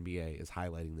that the NBA is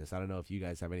highlighting this. I don't know if you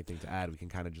guys have anything to add. We can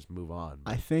kind of just move on.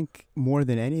 I think more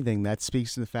than anything, that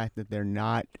speaks to the fact that they're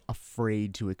not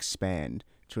afraid to expand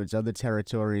towards other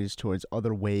territories, towards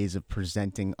other ways of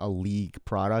presenting a league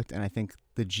product, and I think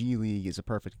the G League is a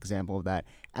perfect example of that,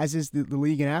 as is the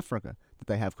league in Africa that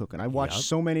they have cooking. I watched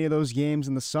so many of those games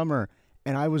in the summer,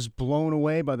 and I was blown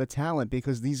away by the talent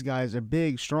because these guys are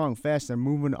big, strong, fast. They're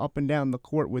moving up and down the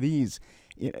court with ease.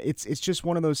 It's just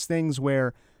one of those things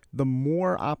where the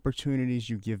more opportunities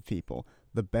you give people,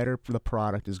 the better the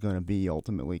product is going to be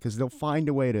ultimately, because they'll find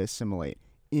a way to assimilate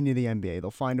into the NBA.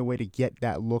 They'll find a way to get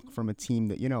that look from a team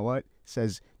that,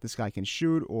 says this guy can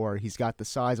shoot, or he's got the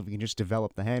size, if we can just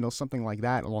develop the handle, something like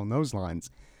that along those lines.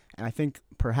 And I think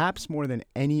perhaps more than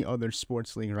any other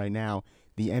sports league right now,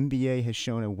 the NBA has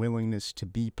shown a willingness to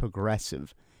be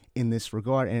progressive in this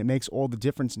regard, and it makes all the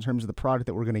difference in terms of the product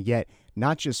that we're going to get,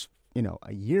 not just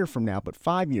a year from now, but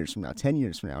 5 years from now, 10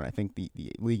 years from now. And I think the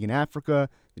league in Africa,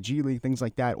 the G League, things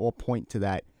like that all point to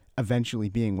that eventually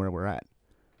being where we're at.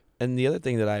 And the other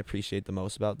thing that I appreciate the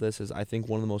most about this is I think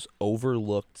one of the most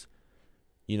overlooked,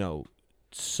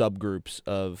 subgroups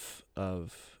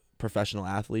of professional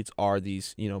athletes are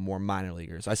these, more minor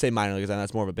leaguers. I say minor leaguers, and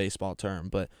that's more of a baseball term,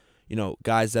 but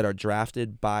guys that are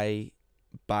drafted by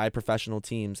professional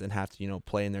teams and have to,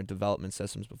 play in their development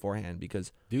systems beforehand,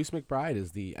 because Deuce McBride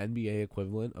is the NBA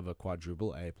equivalent of a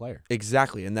quadruple A player.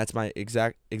 Exactly, and that's my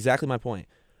exactly my point.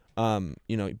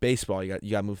 Baseball, you got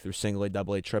to move through single A,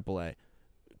 double A, triple A.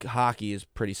 Hockey is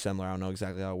pretty similar. I don't know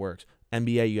exactly how it works.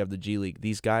 NBA, you have the G League.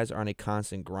 These guys are on a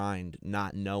constant grind,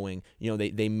 not knowing.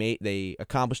 They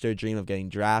accomplished their dream of getting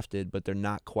drafted, but they're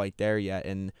not quite there yet,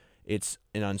 and it's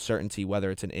an uncertainty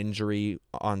whether it's an injury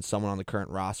on someone on the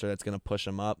current roster that's going to push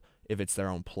them up, if it's their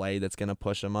own play that's going to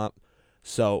push them up.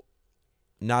 So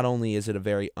not only is it a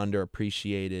very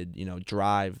underappreciated,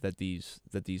 drive that these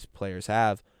players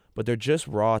have, but they're just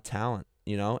raw talent,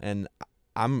 and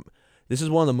this is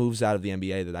one of the moves out of the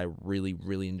NBA that I really,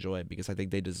 really enjoy, because I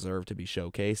think they deserve to be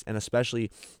showcased, and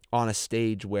especially on a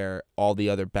stage where all the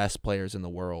other best players in the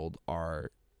world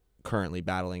are currently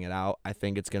battling it out. I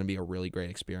think it's going to be a really great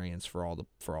experience for all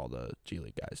the G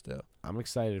League guys too. I'm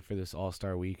excited for this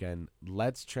All-Star weekend.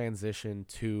 Let's transition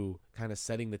to kind of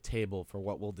setting the table for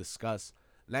what we'll discuss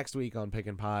next week on Pick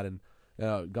and Pod,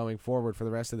 and going forward for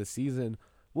the rest of the season.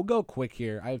 We'll go quick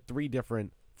here. I have 3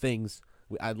 different things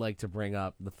I'd like to bring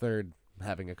up. The third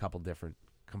having a couple different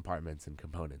compartments and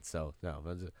components. So no,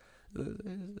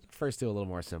 first 2 a little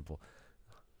more simple.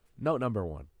 Note number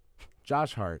 1: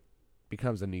 Josh Hart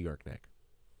becomes a New York Knick.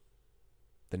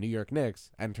 The New York Knicks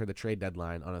enter the trade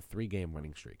deadline on a 3-game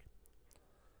winning streak.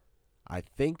 I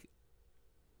think,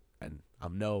 and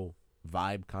I'm no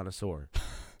vibe connoisseur,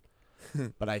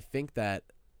 but I think that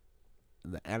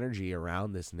the energy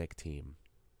around this Knick team,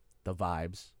 the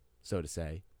vibes, so to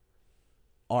say,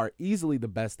 are easily the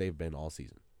best they've been all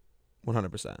season.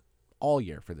 100%. All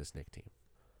year for this Knick team.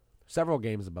 Several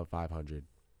games above 500.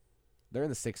 They're in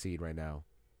the 6th seed right now.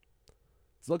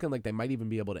 It's looking like they might even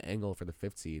be able to angle for the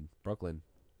 5th seed. Brooklyn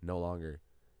no longer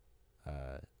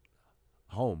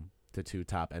home to 2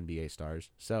 top NBA stars.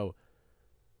 So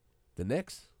the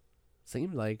Knicks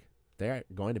seem like they're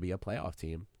going to be a playoff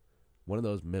team. One of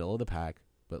those middle of the pack,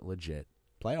 but legit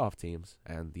playoff teams.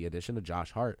 And the addition of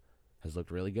Josh Hart has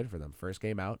looked really good for them. First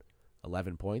game out,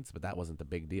 11 points, but that wasn't the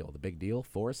big deal. The big deal,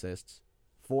 4 assists,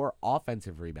 4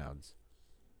 offensive rebounds,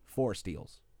 4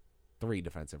 steals, 3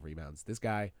 defensive rebounds. This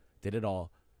guy did it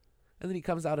all. And then he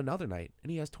comes out another night,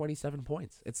 and he has 27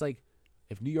 points. It's like,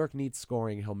 if New York needs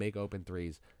scoring, he'll make open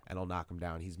threes, and he'll knock them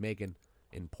down. He's making,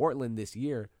 in Portland this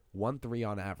year, 1 3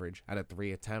 on average out of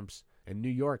 3 attempts. In New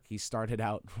York, he started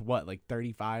out,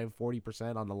 35,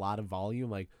 40% on a lot of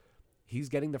volume? He's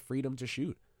getting the freedom to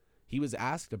shoot. He was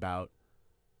asked about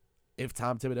if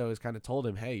Tom Thibodeau has kind of told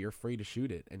him, hey, you're free to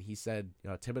shoot it. And he said,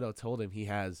 Thibodeau told him he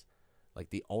has,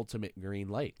 the ultimate green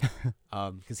light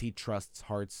because he trusts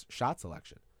Hart's shot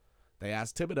selection. They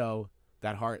asked Thibodeau,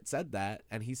 that Hart said that,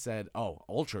 and he said, "Oh,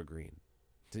 ultra green."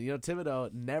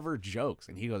 Thibodeau never jokes,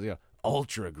 and he goes,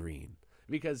 ultra green,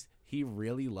 because he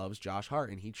really loves Josh Hart,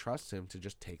 and he trusts him to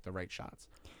just take the right shots.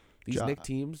 These Knick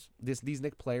teams, these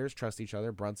Knick players trust each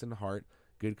other. Brunson, Hart,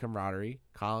 good camaraderie.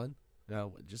 Colin,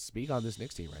 just speak on this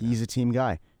Knicks team right now. He's a team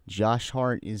guy. Josh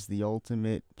Hart is the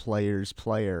ultimate player's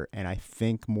player, and I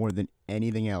think more than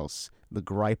anything else, the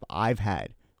gripe I've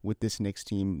had with this Knicks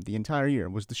team the entire year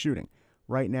was the shooting.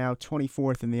 Right now,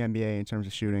 24th in the NBA in terms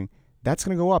of shooting. That's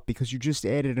going to go up because you just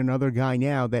added another guy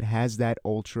now that has that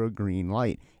ultra green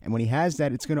light. And when he has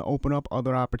that, it's going to open up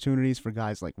other opportunities for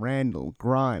guys like Randall,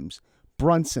 Grimes,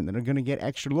 Brunson that are going to get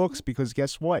extra looks because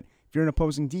guess what? If you're an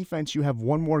opposing defense, you have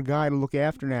one more guy to look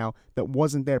after now that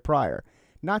wasn't there prior.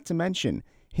 Not to mention,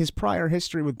 his prior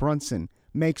history with Brunson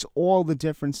makes all the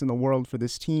difference in the world for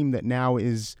this team that now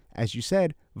is, as you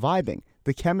said, vibing.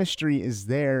 The chemistry is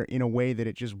there in a way that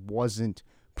it just wasn't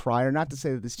prior. Not to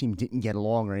say that this team didn't get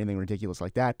along or anything ridiculous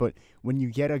like that, but when you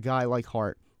get a guy like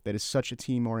Hart that is such a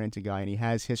team-oriented guy and he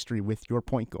has history with your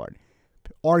point guard,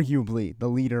 arguably the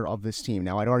leader of this team.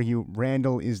 Now, I'd argue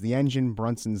Randall is the engine,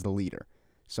 Brunson's the leader.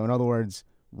 So, in other words,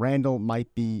 Randall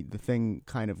might be the thing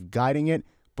kind of guiding it,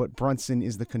 but Brunson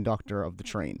is the conductor of the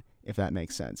train, if that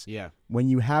makes sense. Yeah. When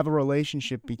you have a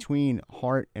relationship between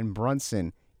Hart and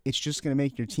Brunson, it's just going to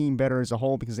make your team better as a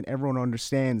whole because then everyone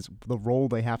understands the role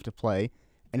they have to play,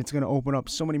 and it's going to open up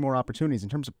so many more opportunities. In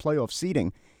terms of playoff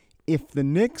seeding, if the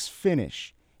Knicks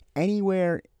finish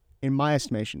anywhere, in my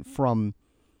estimation, from,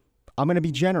 I'm going to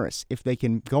be generous, if they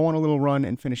can go on a little run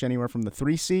and finish anywhere from the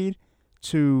 3 seed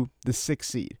to the 6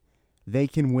 seed, they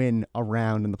can win a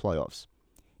round in the playoffs.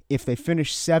 If they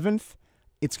finish 7th,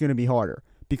 it's going to be harder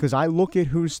because I look at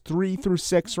who's 3 through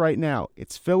 6 right now.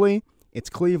 It's Philly, it's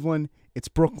Cleveland, it's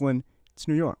Brooklyn, it's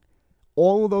New York.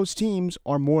 All of those teams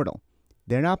are mortal.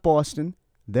 They're not Boston.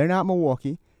 They're not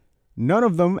Milwaukee. None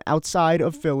of them outside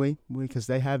of Philly because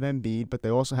they have Embiid, but they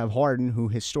also have Harden, who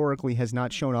historically has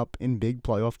not shown up in big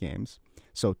playoff games.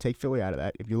 So take Philly out of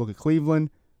that. If you look at Cleveland,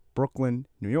 Brooklyn,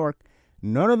 New York,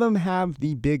 none of them have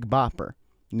the big bopper.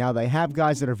 Now, they have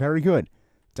guys that are very good.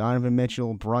 Donovan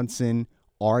Mitchell, Brunson,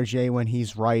 RJ when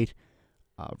he's right,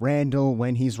 Randall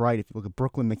when he's right. If you look at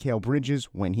Brooklyn, Mikal Bridges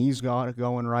when he's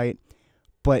going right.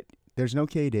 But there's no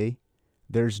KD.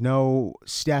 There's no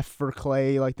Steph or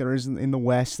Clay like there is in the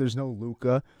West. There's no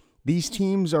Luka. These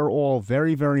teams are all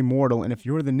very, very mortal. And if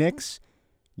you're the Knicks,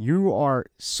 you are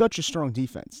such a strong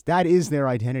defense. That is their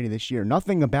identity this year.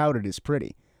 Nothing about it is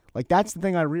pretty. Like, that's the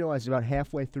thing I realized about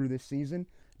halfway through this season.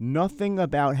 Nothing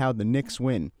about how the Knicks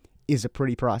win is a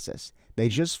pretty process. They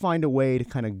just find a way to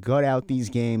kind of gut out these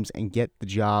games and get the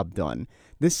job done.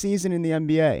 This season in the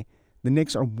NBA, the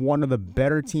Knicks are one of the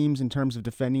better teams in terms of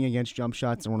defending against jump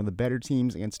shots and one of the better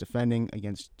teams against defending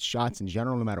against shots in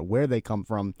general, no matter where they come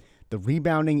from. The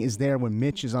rebounding is there when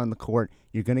Mitch is on the court.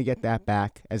 You're going to get that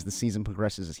back as the season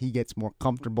progresses, as he gets more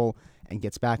comfortable and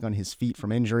gets back on his feet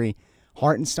from injury.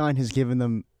 Hartenstein has given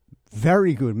them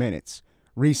very good minutes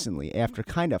recently after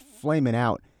kind of flaming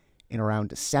out in around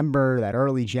December, that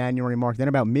early January mark. Then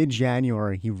about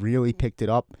mid-January, he really picked it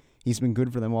up. He's been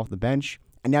good for them off the bench.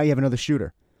 And now you have another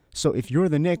shooter. So if you're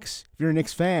the Knicks, if you're a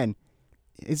Knicks fan,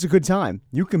 it's a good time.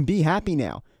 You can be happy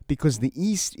now because the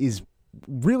East is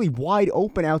really wide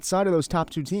open outside of those top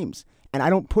 2 teams. And I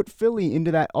don't put Philly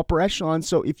into that upper echelon.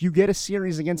 So if you get a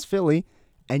series against Philly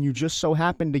and you just so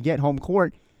happen to get home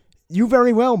court, you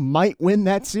very well might win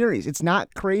that series. It's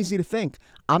not crazy to think.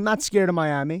 I'm not scared of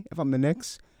Miami if I'm the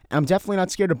Knicks. I'm definitely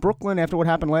not scared of Brooklyn after what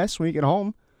happened last week at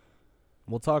home.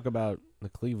 We'll talk about the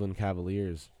Cleveland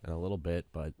Cavaliers in a little bit,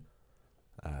 but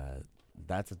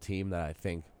that's a team that I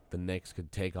think the Knicks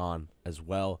could take on as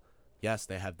well. Yes,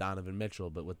 they have Donovan Mitchell,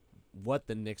 but with what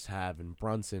the Knicks have in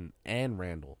Brunson and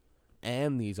Randall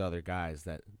and these other guys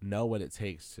that know what it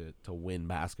takes to win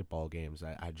basketball games,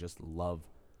 I just love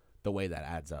the way that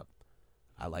adds up.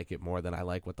 I like it more than I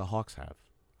like what the Hawks have.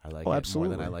 I like it more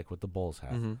than I like what the Bulls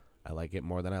have. Mm-hmm. I like it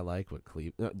more than I like what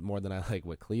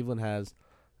what Cleveland has,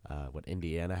 what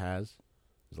Indiana has.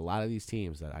 There's a lot of these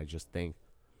teams that I just think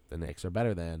the Knicks are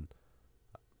better than,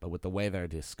 but with the way they're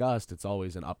discussed, it's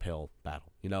always an uphill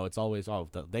battle. It's always,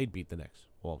 they'd beat the Knicks.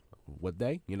 Well, would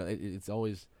they? It's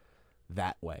always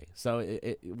that way. So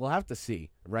we'll have to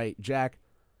see, right? Jack,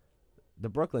 the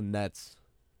Brooklyn Nets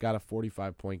got a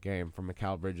 45-point game from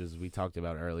Mikal Bridges, as we talked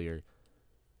about earlier.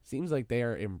 Seems like they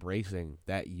are embracing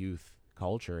that youth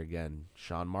culture again.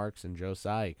 Sean Marks and Joe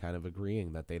Tsai kind of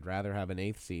agreeing that they'd rather have an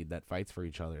 8th seed that fights for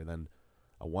each other than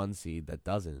a 1 seed that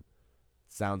doesn't.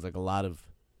 Sounds like a lot of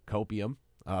copium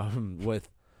with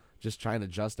just trying to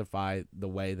justify the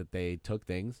way that they took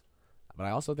things. But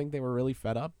I also think they were really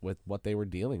fed up with what they were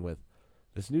dealing with.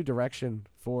 This new direction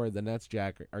for the Nets,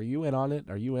 Jack, are you in on it?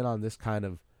 Are you in on this kind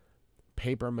of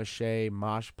papier-mâché,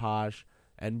 mosh-posh,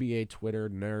 NBA Twitter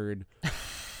nerd,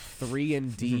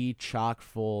 3-and-D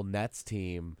chock-full Nets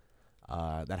team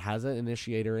that has an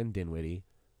initiator in Dinwiddie,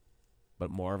 but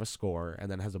more of a scorer, and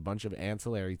then has a bunch of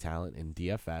ancillary talent in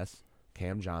DFS,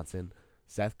 Cam Johnson,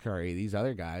 Seth Curry, these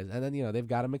other guys, and then they've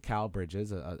got a Mikal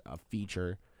Bridges, a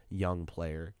feature young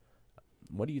player.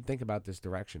 What do you think about this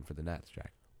direction for the Nets,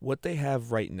 Jack? What they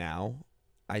have right now,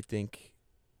 I think,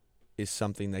 is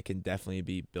something that can definitely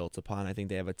be built upon. I think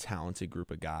they have a talented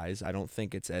group of guys. I don't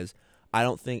think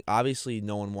obviously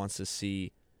no one wants to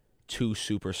see two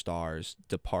superstars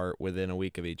depart within a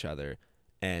week of each other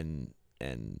and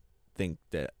think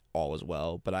that all is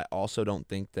well. But I also don't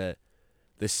think that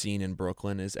the scene in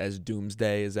Brooklyn is as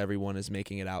doomsday as everyone is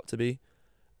making it out to be.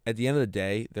 At the end of the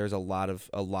day, there's a lot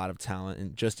of talent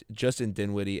in just in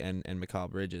Dinwiddie and Mikal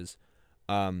Bridges.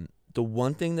 The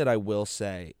one thing that I will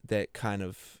say that kind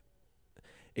of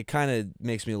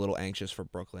makes me a little anxious for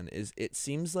Brooklyn is it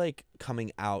seems like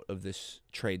coming out of this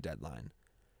trade deadline,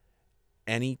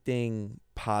 anything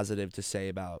positive to say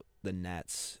about the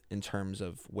Nets in terms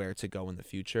of where to go in the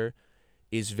future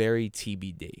is very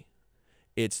TBD.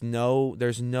 There's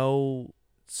no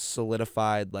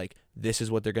solidified, like, this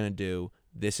is what they're going to do.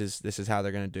 This is how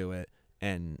they're going to do it.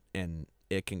 And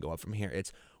it can go up from here.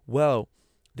 It's, well,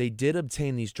 they did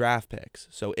obtain these draft picks.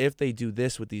 So if they do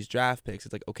this with these draft picks,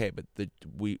 it's like, okay, but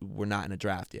we're not in a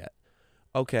draft yet.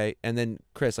 Okay, and then,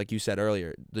 Chris, like you said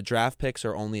earlier, the draft picks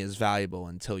are only as valuable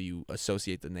until you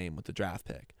associate the name with the draft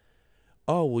pick.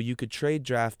 Oh, well, you could trade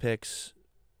draft picks.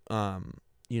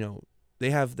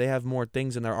 They have more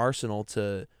things in their arsenal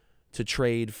to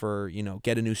trade for,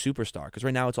 get a new superstar. Because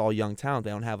right now it's all young talent. They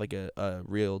don't have like a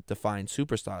real defined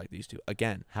superstar like these two.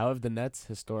 Again, how have the Nets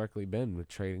historically been with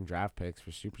trading draft picks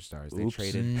for superstars? They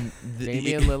traded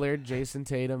Damian Lillard, Jason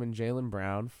Tatum, and Jaylen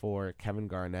Brown for Kevin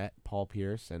Garnett, Paul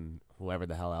Pierce, and whoever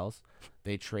the hell else.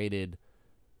 They traded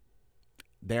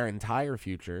their entire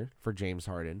future for James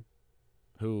Harden,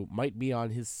 who might be on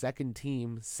his second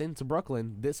team since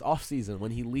Brooklyn this offseason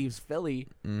when he leaves Philly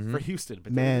for Houston.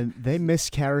 But man, they miss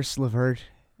Karis LeVert,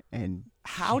 and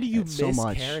how do you miss so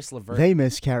much? Karis LeVert? They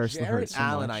miss Karis LeVert Jarrett so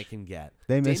Allen much. I can get.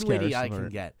 They miss Dinwiddie Karis I LeVert. can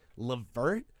get.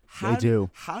 LeVert? They do.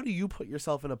 How do you put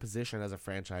yourself in a position as a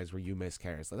franchise where you miss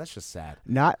Karis? That's just sad.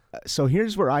 So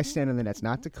here's where I stand on the Nets.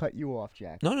 Not to cut you off,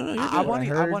 Jack. No. You're I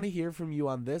good. want to hear from you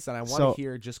on this, and I want to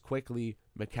hear just quickly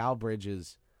Mikal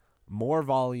Bridges, more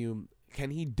volume. Can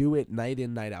he do it night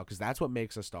in, night out? Because that's what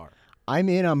makes a star. I'm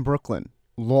in on Brooklyn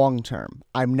long term.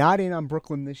 I'm not in on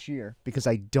Brooklyn this year because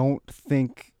I don't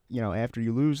think, after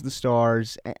you lose the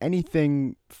stars,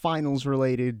 anything finals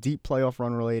related, deep playoff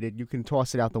run related, you can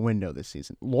toss it out the window this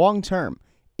season. Long term,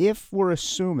 if we're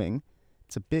assuming,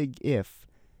 it's a big if,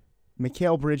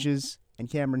 Mikal Bridges and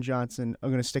Cameron Johnson are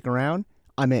going to stick around,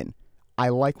 I'm in. I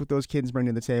like what those kids bring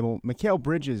to the table. Mikal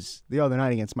Bridges, the other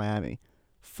night against Miami,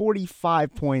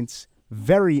 45 points,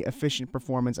 very efficient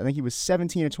performance. I think he was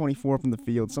 17 of 24 from the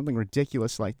field, something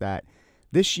ridiculous like that.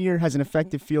 This year has an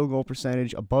effective field goal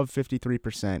percentage above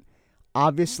 53%.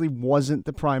 Obviously wasn't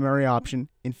the primary option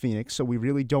in Phoenix, so we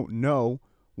really don't know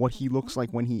what he looks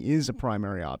like when he is a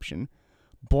primary option.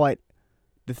 But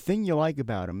the thing you like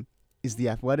about him is the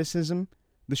athleticism,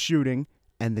 the shooting,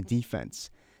 and the defense.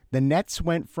 The Nets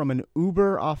went from an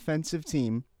uber offensive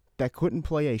team that couldn't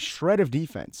play a shred of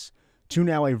defense to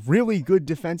now a really good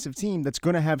defensive team that's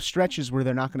going to have stretches where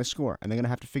they're not going to score, and they're going to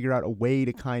have to figure out a way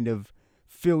to kind of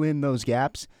fill in those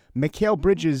gaps. Mikal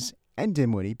Bridges and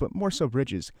Dinwiddie, but more so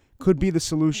Bridges, could be the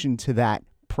solution to that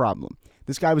problem.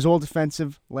 This guy was all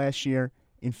defensive last year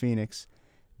in Phoenix.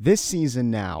 This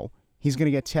season now, he's going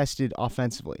to get tested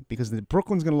offensively because the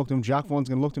Brooklyn's going to look to him, Jacque Vaughn's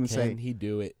going to look to him and say, can he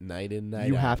do it night in, night out?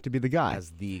 You have to be the guy.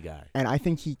 As the guy. And I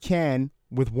think he can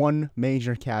with one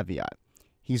major caveat.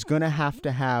 He's going to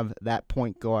have that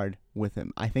point guard with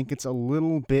him. I think it's a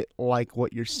little bit like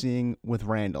what you're seeing with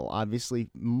Randall. Obviously,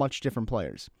 much different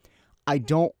players. I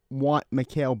don't want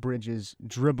Mikal Bridges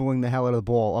dribbling the hell out of the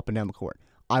ball up and down the court.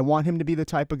 I want him to be the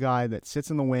type of guy that sits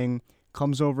in the wing,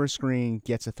 comes over a screen,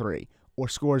 gets a three, or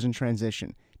scores in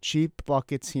transition. Cheap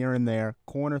buckets here and there,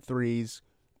 corner threes,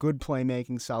 good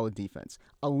playmaking, solid defense.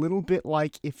 A little bit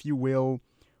like, if you will,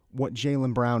 what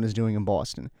Jaylen Brown is doing in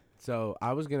Boston. So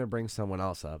I was going to bring someone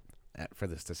else up for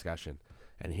this discussion,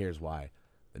 and here's why.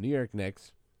 The New York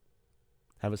Knicks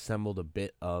have assembled a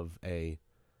bit of a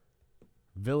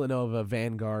Villanova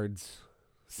Vanguards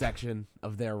section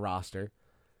of their roster.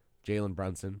 Jalen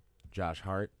Brunson, Josh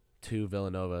Hart, two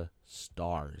Villanova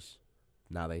stars.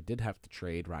 Now, they did have to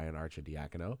trade Ryan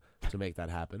Arcidiacono to make that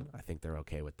happen. I think they're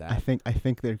okay with that. I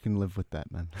think they can live with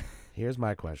that, man. Here's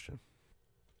my question.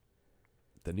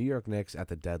 The New York Knicks at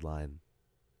the deadline,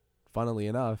 funnily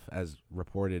enough, as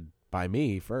reported by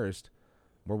me first,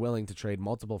 were willing to trade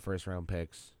multiple first-round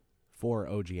picks for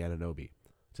OG Anunoby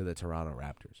to the Toronto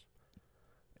Raptors.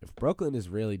 If Brooklyn is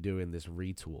really doing this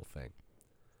retool thing,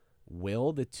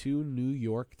 will the two New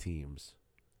York teams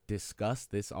discuss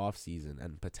this offseason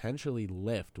and potentially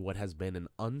lift what has been an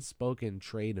unspoken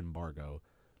trade embargo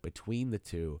between the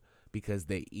two because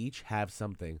they each have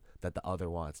something that the other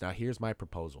wants? Now, here's my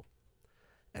proposal,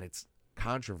 and it's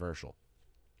controversial.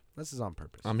 This is on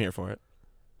purpose. I'm here for it.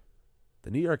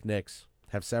 The New York Knicks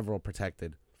have several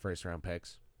protected first-round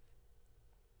picks,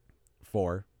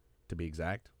 4 to be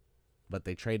exact, but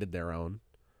they traded their own.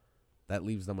 That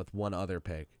leaves them with one other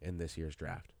pick in this year's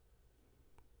draft.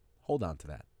 Hold on to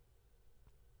that.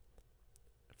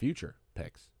 Future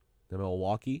picks, the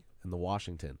Milwaukee and the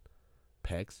Washington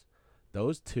picks,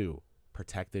 those 2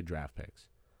 protected draft picks.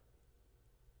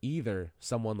 Either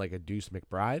someone like a Deuce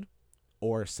McBride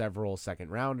or several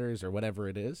second-rounders or whatever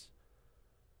it is,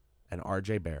 and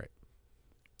R.J. Barrett.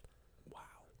 Wow.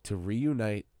 To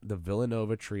reunite the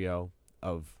Villanova trio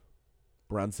of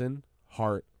Brunson,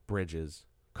 Hart, Bridges,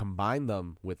 combine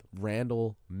them with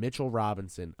Randall, Mitchell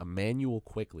Robinson, Emmanuel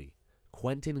Quickley,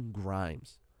 Quentin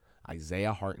Grimes,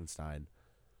 Isaiah Hartenstein,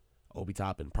 Obi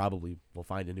Toppin probably will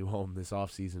find a new home this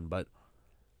offseason, but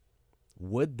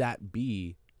would that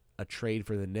be a trade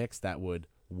for the Knicks that would,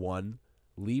 1,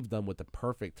 leave them with the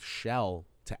perfect shell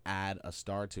to add a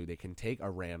star to? They can take a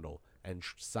Randall and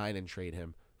sign and trade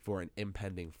him for an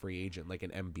impending free agent like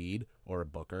an Embiid or a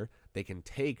Booker. They can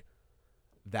take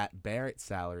that Barrett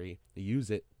salary,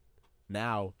 use it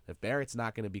now. If Barrett's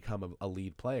not going to become a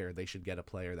lead player, they should get a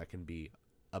player that can be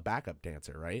a backup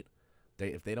dancer, right?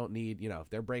 If they don't need, if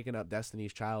they're breaking up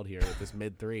Destiny's Child here with this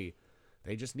mid-3,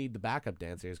 they just need the backup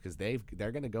dancers because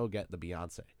they're going to go get the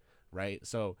Beyonce, right?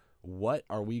 So what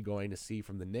are we going to see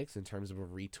from the Knicks in terms of a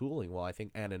retooling? Well, I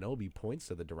think Anunoby points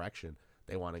to the direction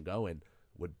they want to go in.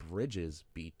 Would Bridges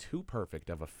be too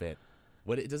perfect of a fit?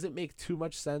 Does it make too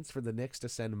much sense for the Knicks to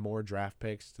send more draft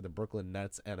picks to the Brooklyn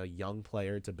Nets and a young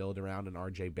player to build around an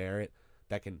R.J. Barrett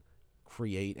that can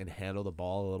create and handle the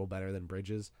ball a little better than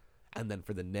Bridges? And then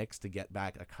for the Knicks to get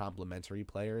back a complementary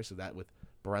player so that with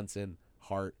Brunson,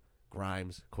 Hart,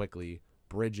 Grimes, Quickley,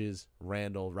 Bridges,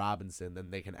 Randall, Robinson,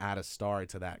 then they can add a star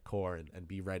to that core and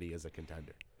be ready as a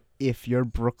contender. If you're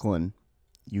Brooklyn,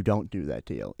 you don't do that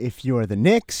deal. If you're the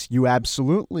Knicks, you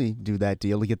absolutely do that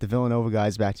deal to get the Villanova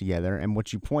guys back together. And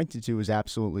what you pointed to is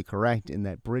absolutely correct in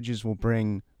that Bridges will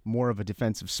bring more of a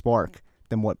defensive spark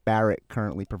than what Barrett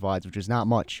currently provides, which is not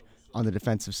much on the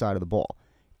defensive side of the ball.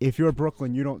 If you're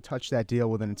Brooklyn, you don't touch that deal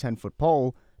within a 10-foot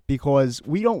pole because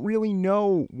we don't really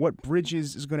know what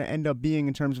Bridges is going to end up being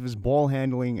in terms of his ball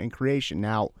handling and creation.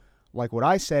 Now, like what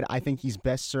I said, I think he's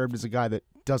best served as a guy that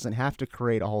doesn't have to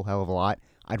create a whole hell of a lot.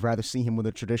 I'd rather see him with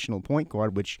a traditional point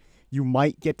guard, which you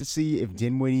might get to see if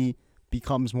Dinwiddie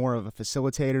becomes more of a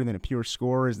facilitator than a pure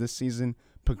scorer as this season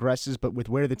progresses. But with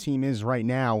where the team is right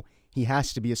now, he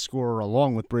has to be a scorer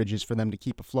along with Bridges for them to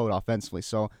keep afloat offensively.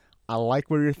 So I like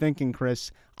where you're thinking,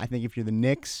 Chris. I think if you're the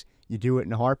Knicks, you do it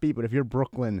in a heartbeat. But if you're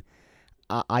Brooklyn,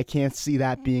 I can't see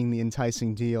that being the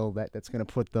enticing deal that's going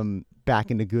to put them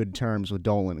back into good terms with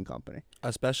Dolan and company.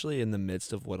 Especially in the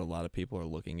midst of what a lot of people are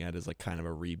looking at as like kind of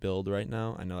a rebuild right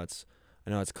now. I know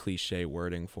it's cliche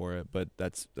wording for it, but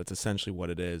that's essentially what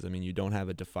it is. I mean, you don't have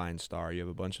a defined star. You have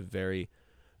a bunch of very,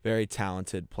 very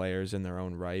talented players in their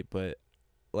own right. But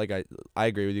like I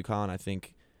agree with you, Colin. I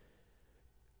think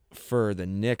for the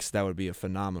Knicks, that would be a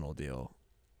phenomenal deal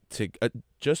to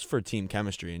just for team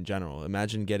chemistry in general.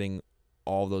 Imagine getting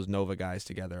all those Nova guys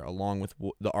together along with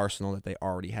the arsenal that they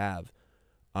already have.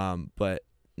 But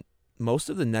most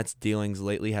of the Nets dealings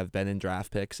lately have been in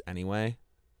draft picks anyway.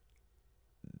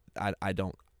 I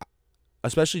don't,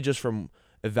 especially just from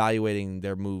evaluating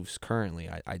their moves currently,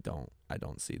 I don't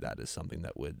see that as something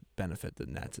that would benefit the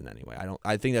Nets in any way.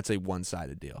 I think that's a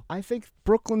one-sided deal. I think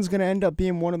Brooklyn's going to end up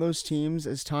being one of those teams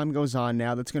as time goes on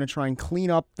now that's going to try and clean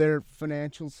up their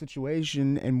financial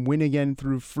situation and win again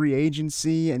through free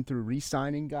agency and through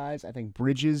re-signing guys. I think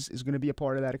Bridges is going to be a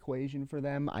part of that equation for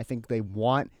them. I think they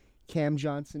want Cam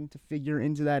Johnson to figure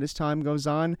into that as time goes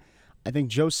on. I think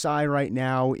Joe Tsai right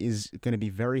now is going to be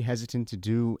very hesitant to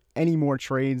do any more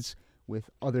trades with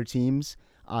other teams.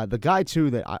 The guy, too,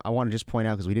 that I want to just point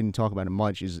out because we didn't talk about him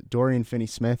much is Dorian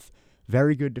Finney-Smith.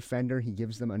 Very good defender. He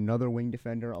gives them another wing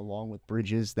defender along with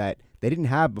Bridges that they didn't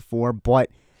have before, but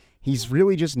he's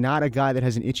really just not a guy that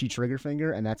has an itchy trigger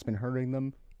finger, and that's been hurting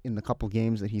them in the couple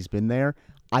games that he's been there.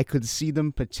 I could see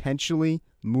them potentially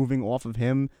moving off of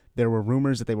him. There were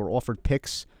rumors that they were offered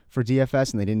picks for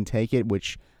DFS and they didn't take it,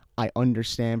 which I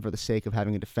understand for the sake of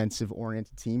having a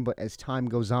defensive-oriented team. But as time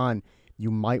goes on, you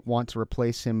might want to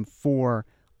replace him for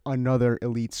another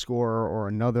elite scorer or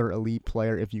another elite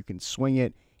player if you can swing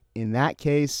it. In that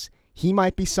case, he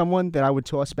might be someone that I would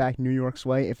toss back New York's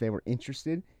way if they were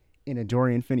interested in a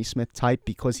Dorian Finney-Smith type,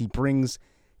 because he brings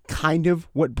kind of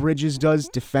what Bridges does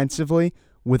defensively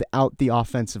without the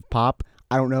offensive pop.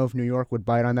 I don't know if New York would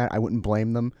bite on that. I wouldn't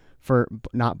blame them for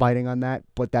not biting on that,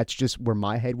 but that's just where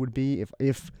my head would be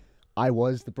if I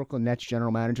was the Brooklyn Nets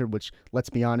general manager, which, let's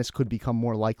be honest, could become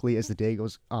more likely as the day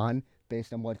goes on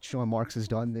based on what Sean Marks has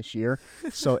done this year.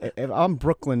 So if I'm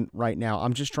Brooklyn right now,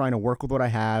 I'm just trying to work with what I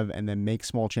have and then make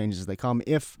small changes as they come.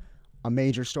 If a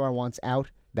major star wants out,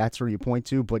 that's where you point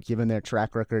to, but given their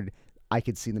track record, I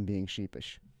could see them being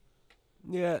sheepish.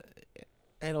 Yeah,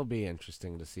 it'll be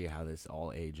interesting to see how this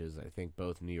all ages. I think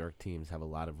both New York teams have a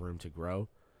lot of room to grow.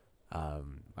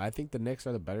 I think the Knicks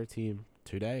are the better team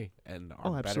today and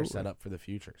are better set up for the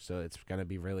future. So it's going to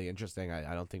be really interesting.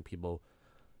 I don't think people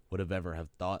would have ever have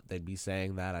thought they'd be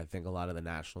saying that. I think a lot of the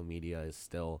national media is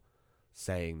still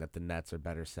saying that the Nets are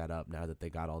better set up now that they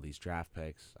got all these draft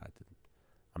picks.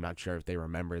 I'm not sure if they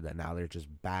remember that now they're just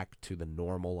back to the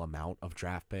normal amount of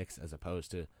draft picks as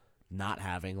opposed to not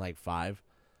having like 5.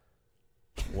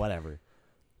 Whatever.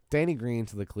 Danny Green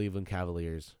to the Cleveland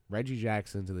Cavaliers. Reggie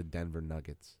Jackson to the Denver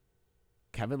Nuggets.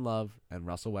 Kevin Love and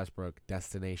Russell Westbrook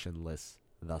destination lists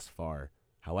thus far.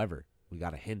 However, we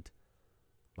got a hint.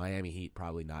 Miami Heat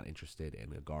probably not interested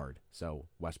in a guard. So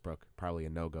Westbrook, probably a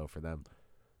no-go for them.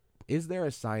 Is there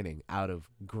a signing out of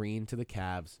Green to the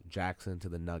Cavs, Jackson to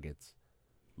the Nuggets,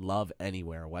 Love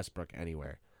anywhere, Westbrook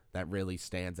anywhere, that really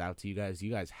stands out to you guys? Do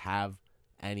you guys have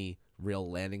any real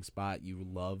landing spot you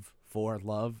love for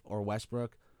Love or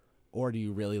Westbrook? Or do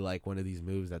you really like one of these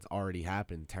moves that's already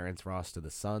happened? Terrence Ross to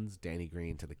the Suns, Danny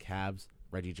Green to the Cavs,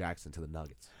 Reggie Jackson to the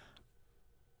Nuggets.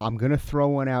 I'm going to throw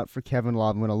one out for Kevin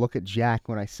Love. I'm going to look at Jack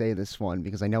when I say this one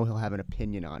because I know he'll have an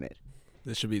opinion on it.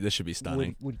 This should be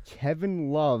stunning. Would Kevin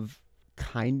Love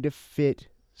kind of fit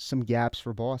some gaps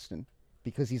for Boston?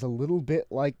 Because he's a little bit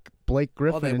like Blake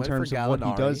Griffin in terms of what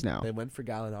he does now. They went for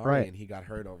Gallinari, right, and he got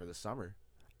hurt over the summer.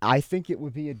 I think it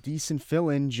would be a decent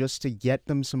fill-in just to get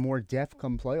them some more depth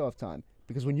come playoff time.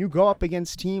 Because when you go up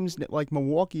against teams like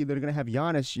Milwaukee that are going to have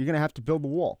Giannis, you're going to have to build the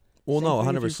wall. Well, Same no,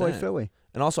 thing if you 100%. play Philly.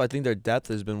 And also, I think their depth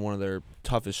has been one of their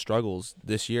toughest struggles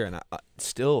this year. And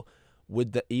still,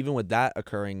 even with that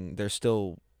occurring, they're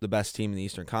still the best team in the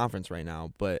Eastern Conference right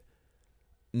now. But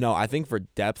no, I think for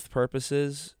depth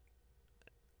purposes,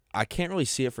 I can't really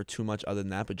see it for too much other than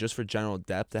that. But just for general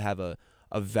depth, to have a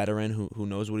veteran who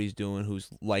knows what he's doing, who's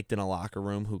liked in a locker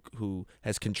room, who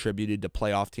has contributed to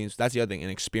playoff teams. That's the other thing, an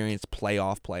experienced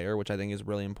playoff player, which I think is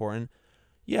really important.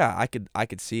 Yeah, I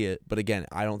could see it, but again,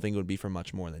 I don't think it would be for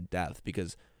much more than depth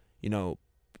because,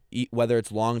 whether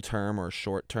it's long term or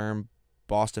short term,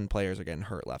 Boston players are getting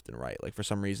hurt left and right. Like for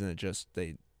some reason,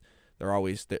 they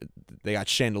got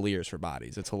chandeliers for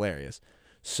bodies. It's hilarious.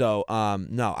 So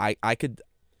no, I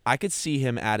could see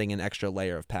him adding an extra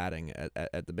layer of padding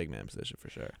at the big man position for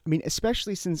sure. I mean,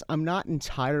 especially since I'm not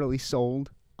entirely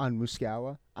sold on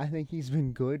Muscala. I think he's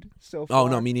been good so far. Oh,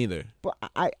 no, me neither. But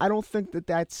I don't think that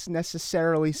that's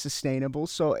necessarily sustainable.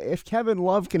 So if Kevin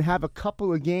Love can have a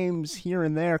couple of games here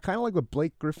and there, kind of like what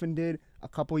Blake Griffin did a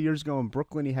couple of years ago in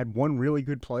Brooklyn, he had one really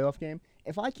good playoff game.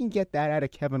 If I can get that out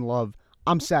of Kevin Love,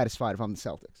 I'm satisfied if I'm the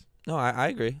Celtics. No, I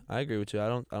agree. I agree with you. I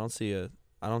don't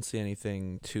see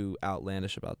anything too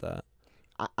outlandish about that.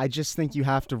 I just think you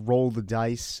have to roll the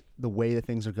dice the way that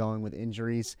things are going with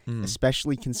injuries,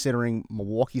 especially considering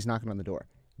Milwaukee's knocking on the door.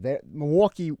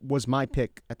 Milwaukee was my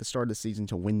pick at the start of the season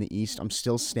to win the East. I'm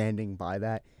still standing by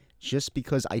that just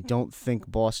because I don't think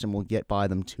Boston will get by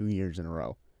them 2 years in a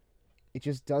row. It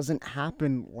just doesn't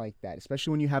happen like that, especially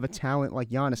when you have a talent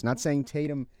like Giannis. Not saying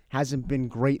Tatum hasn't been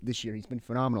great this year. He's been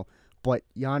phenomenal. But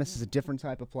Giannis is a different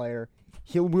type of player.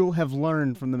 He will have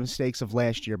learned from the mistakes of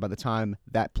last year by the time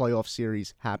that playoff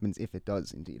series happens, if it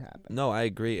does indeed happen. No, I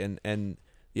agree. And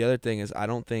the other thing is I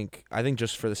think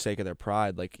just for the sake of their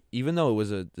pride, like even though it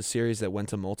was a series that went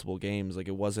to multiple games, like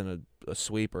it wasn't a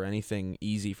sweep or anything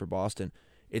easy for Boston,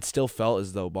 it still felt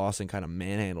as though Boston kind of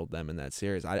manhandled them in that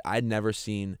series. I'd never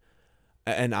seen,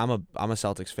 and I'm a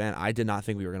Celtics fan, I did not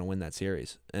think we were going to win that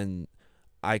series. And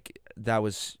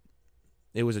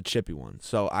it was a chippy one.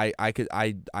 So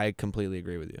I completely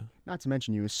agree with you. Not to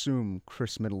mention you assume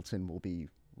Chris Middleton will be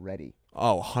ready.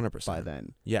 Oh, 100%. By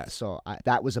then. Yes. So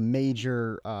that was a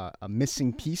major a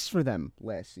missing piece for them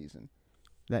last season.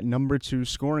 that number 2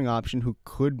 scoring option who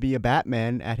could be a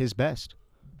Batman at his best.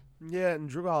 Yeah, and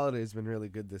Drew Holiday's been really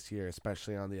good this year,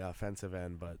 especially on the offensive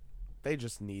end, but they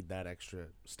just need that extra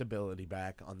stability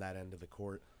back on that end of the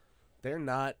court. They're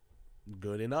not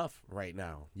good enough right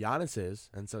now. Giannis is,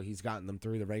 and so he's gotten them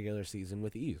through the regular season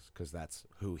with ease because that's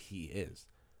who he is.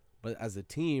 But as a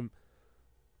team,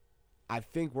 I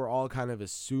think we're all kind of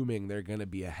assuming they're going to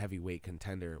be a heavyweight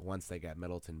contender once they get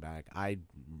Middleton back. I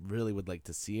really would like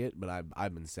to see it, but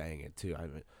I've been saying it too.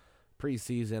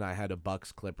 Preseason, I had a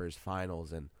Bucks-Clippers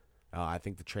finals, and I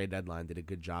think the trade deadline did a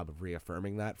good job of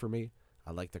reaffirming that for me.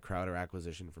 I like the Crowder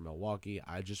acquisition for Milwaukee.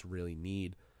 I just really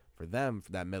need for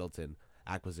that Middleton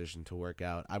acquisition to work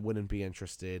out. I wouldn't be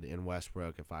interested in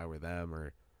Westbrook if I were them,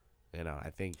 or I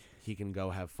think he can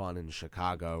go have fun in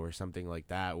Chicago or something like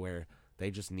that, where they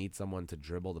just need someone to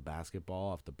dribble the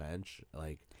basketball off the bench.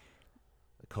 Like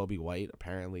Kobe White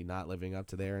apparently not living up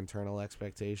to their internal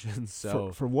expectations.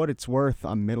 So for what it's worth,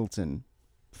 on Middleton,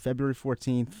 February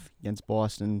 14th against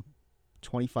Boston,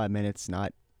 25 minutes,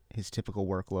 not his typical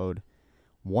workload.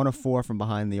 1 of 4 from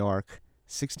behind the arc,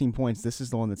 16 points. This is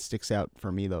the one that sticks out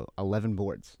for me, though. 11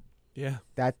 boards. Yeah.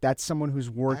 That's someone who's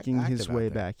working his way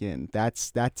back in. That's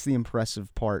the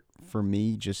impressive part for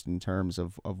me, just in terms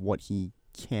of what he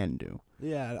can do.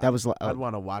 Yeah, I'd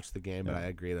want to watch the game, but I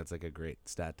agree that's like a great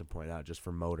stat to point out just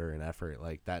for motor and effort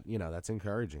like that. That's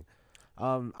encouraging.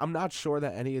 I'm not sure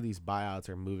that any of these buyouts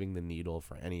are moving the needle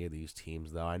for any of these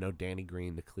teams, though. I know Danny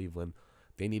Green to Cleveland,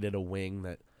 they needed a wing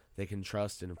that they can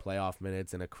trust in playoff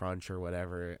minutes in a crunch or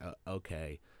whatever.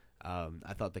 Okay.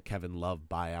 I thought the Kevin Love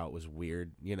buyout was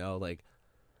weird. Like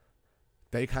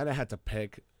they kind of had to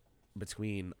pick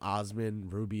between Osman,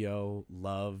 Rubio,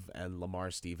 Love, and Lamar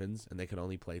Stevens, and they could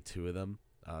only play 2 of them.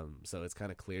 So it's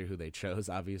kind of clear who they chose,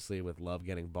 obviously, with Love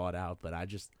getting bought out. But I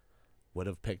just would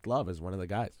have picked Love as one of the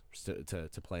guys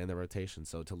to play in the rotation.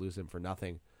 So to lose him for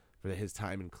nothing, for his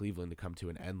time in Cleveland to come to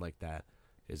an end like that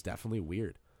is definitely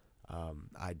weird.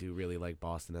 I do really like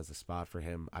Boston as a spot for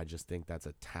him. I just think that's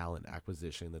a talent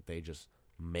acquisition that they just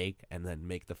make and then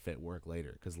make the fit work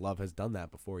later, because Love has done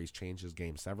that before. He's changed his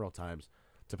game several times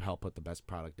to help put the best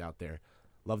product out there.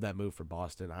 Love that move for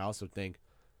Boston. I also think,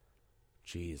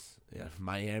 if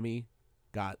Miami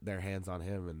got their hands on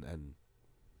him and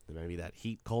maybe that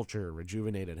Heat culture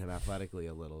rejuvenated him athletically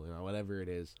a little, whatever it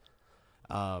is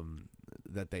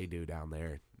that they do down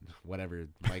there, whatever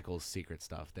Michael's secret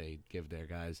stuff they give their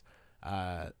guys.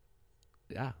 I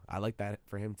like that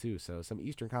for him too. So some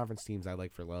Eastern Conference teams I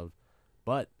like for Love,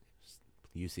 but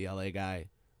UCLA guy,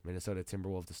 Minnesota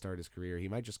Timberwolves to start his career. He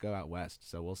might just go out west,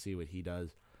 so we'll see what he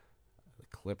does. The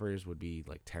Clippers would be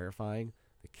like terrifying.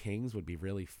 The Kings would be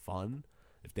really fun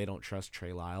if they don't trust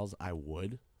Trey Lyles. I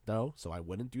would, though, so I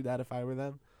wouldn't do that if I were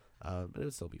them. But it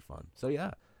would still be fun. So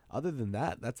yeah, other than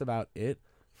that, that's about it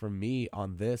from me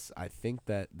on this. I think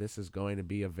that this is going to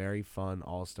be a very fun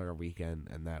All-Star weekend,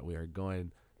 and that we are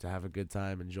going to have a good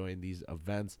time enjoying these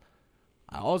events.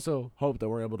 I also hope that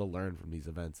we're able to learn from these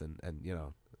events and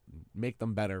make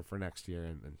them better for next year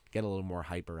and get a little more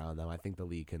hype around them. I think the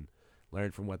league can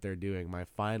learn from what they're doing. My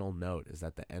final note is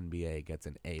that the NBA gets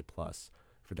an A+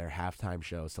 for their halftime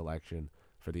show selection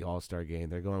for the All-Star game.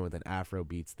 They're going with an Afro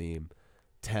Beats theme.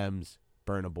 Thames,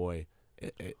 Burna Boy.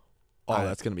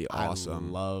 That's going to be awesome.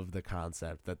 I love the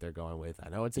concept that they're going with. I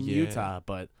know it's in Utah,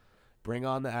 but bring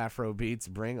on the Afro Beats,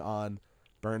 bring on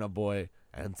Burna Boy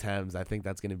and Thames. I think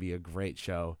that's going to be a great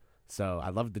show. So I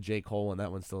love the J. Cole one.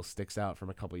 That one still sticks out from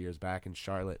a couple years back in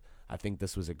Charlotte. I think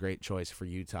this was a great choice for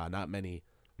Utah. Not many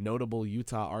notable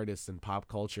Utah artists in pop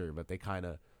culture, but they kind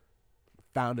of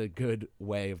found a good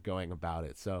way of going about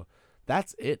it. So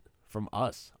that's it from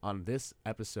us on this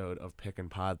episode of Pick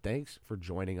and Pod. Thanks for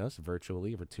joining us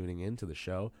virtually, for tuning in to the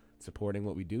show, supporting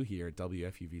what we do here at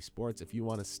WFUV Sports. If you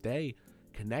want to stay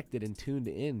connected and tuned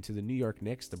in to the New York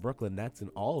Knicks, the Brooklyn Nets, and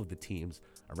all of the teams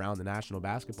around the National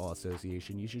Basketball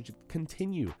Association, you should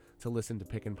continue to listen to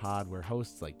Pick and Pod, where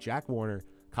hosts like Jack Warner,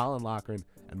 Colin Loughran,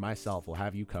 and myself will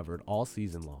have you covered all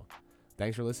season long.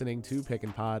 Thanks for listening to Pick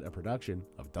and Pod, a production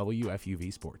of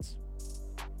WFUV Sports.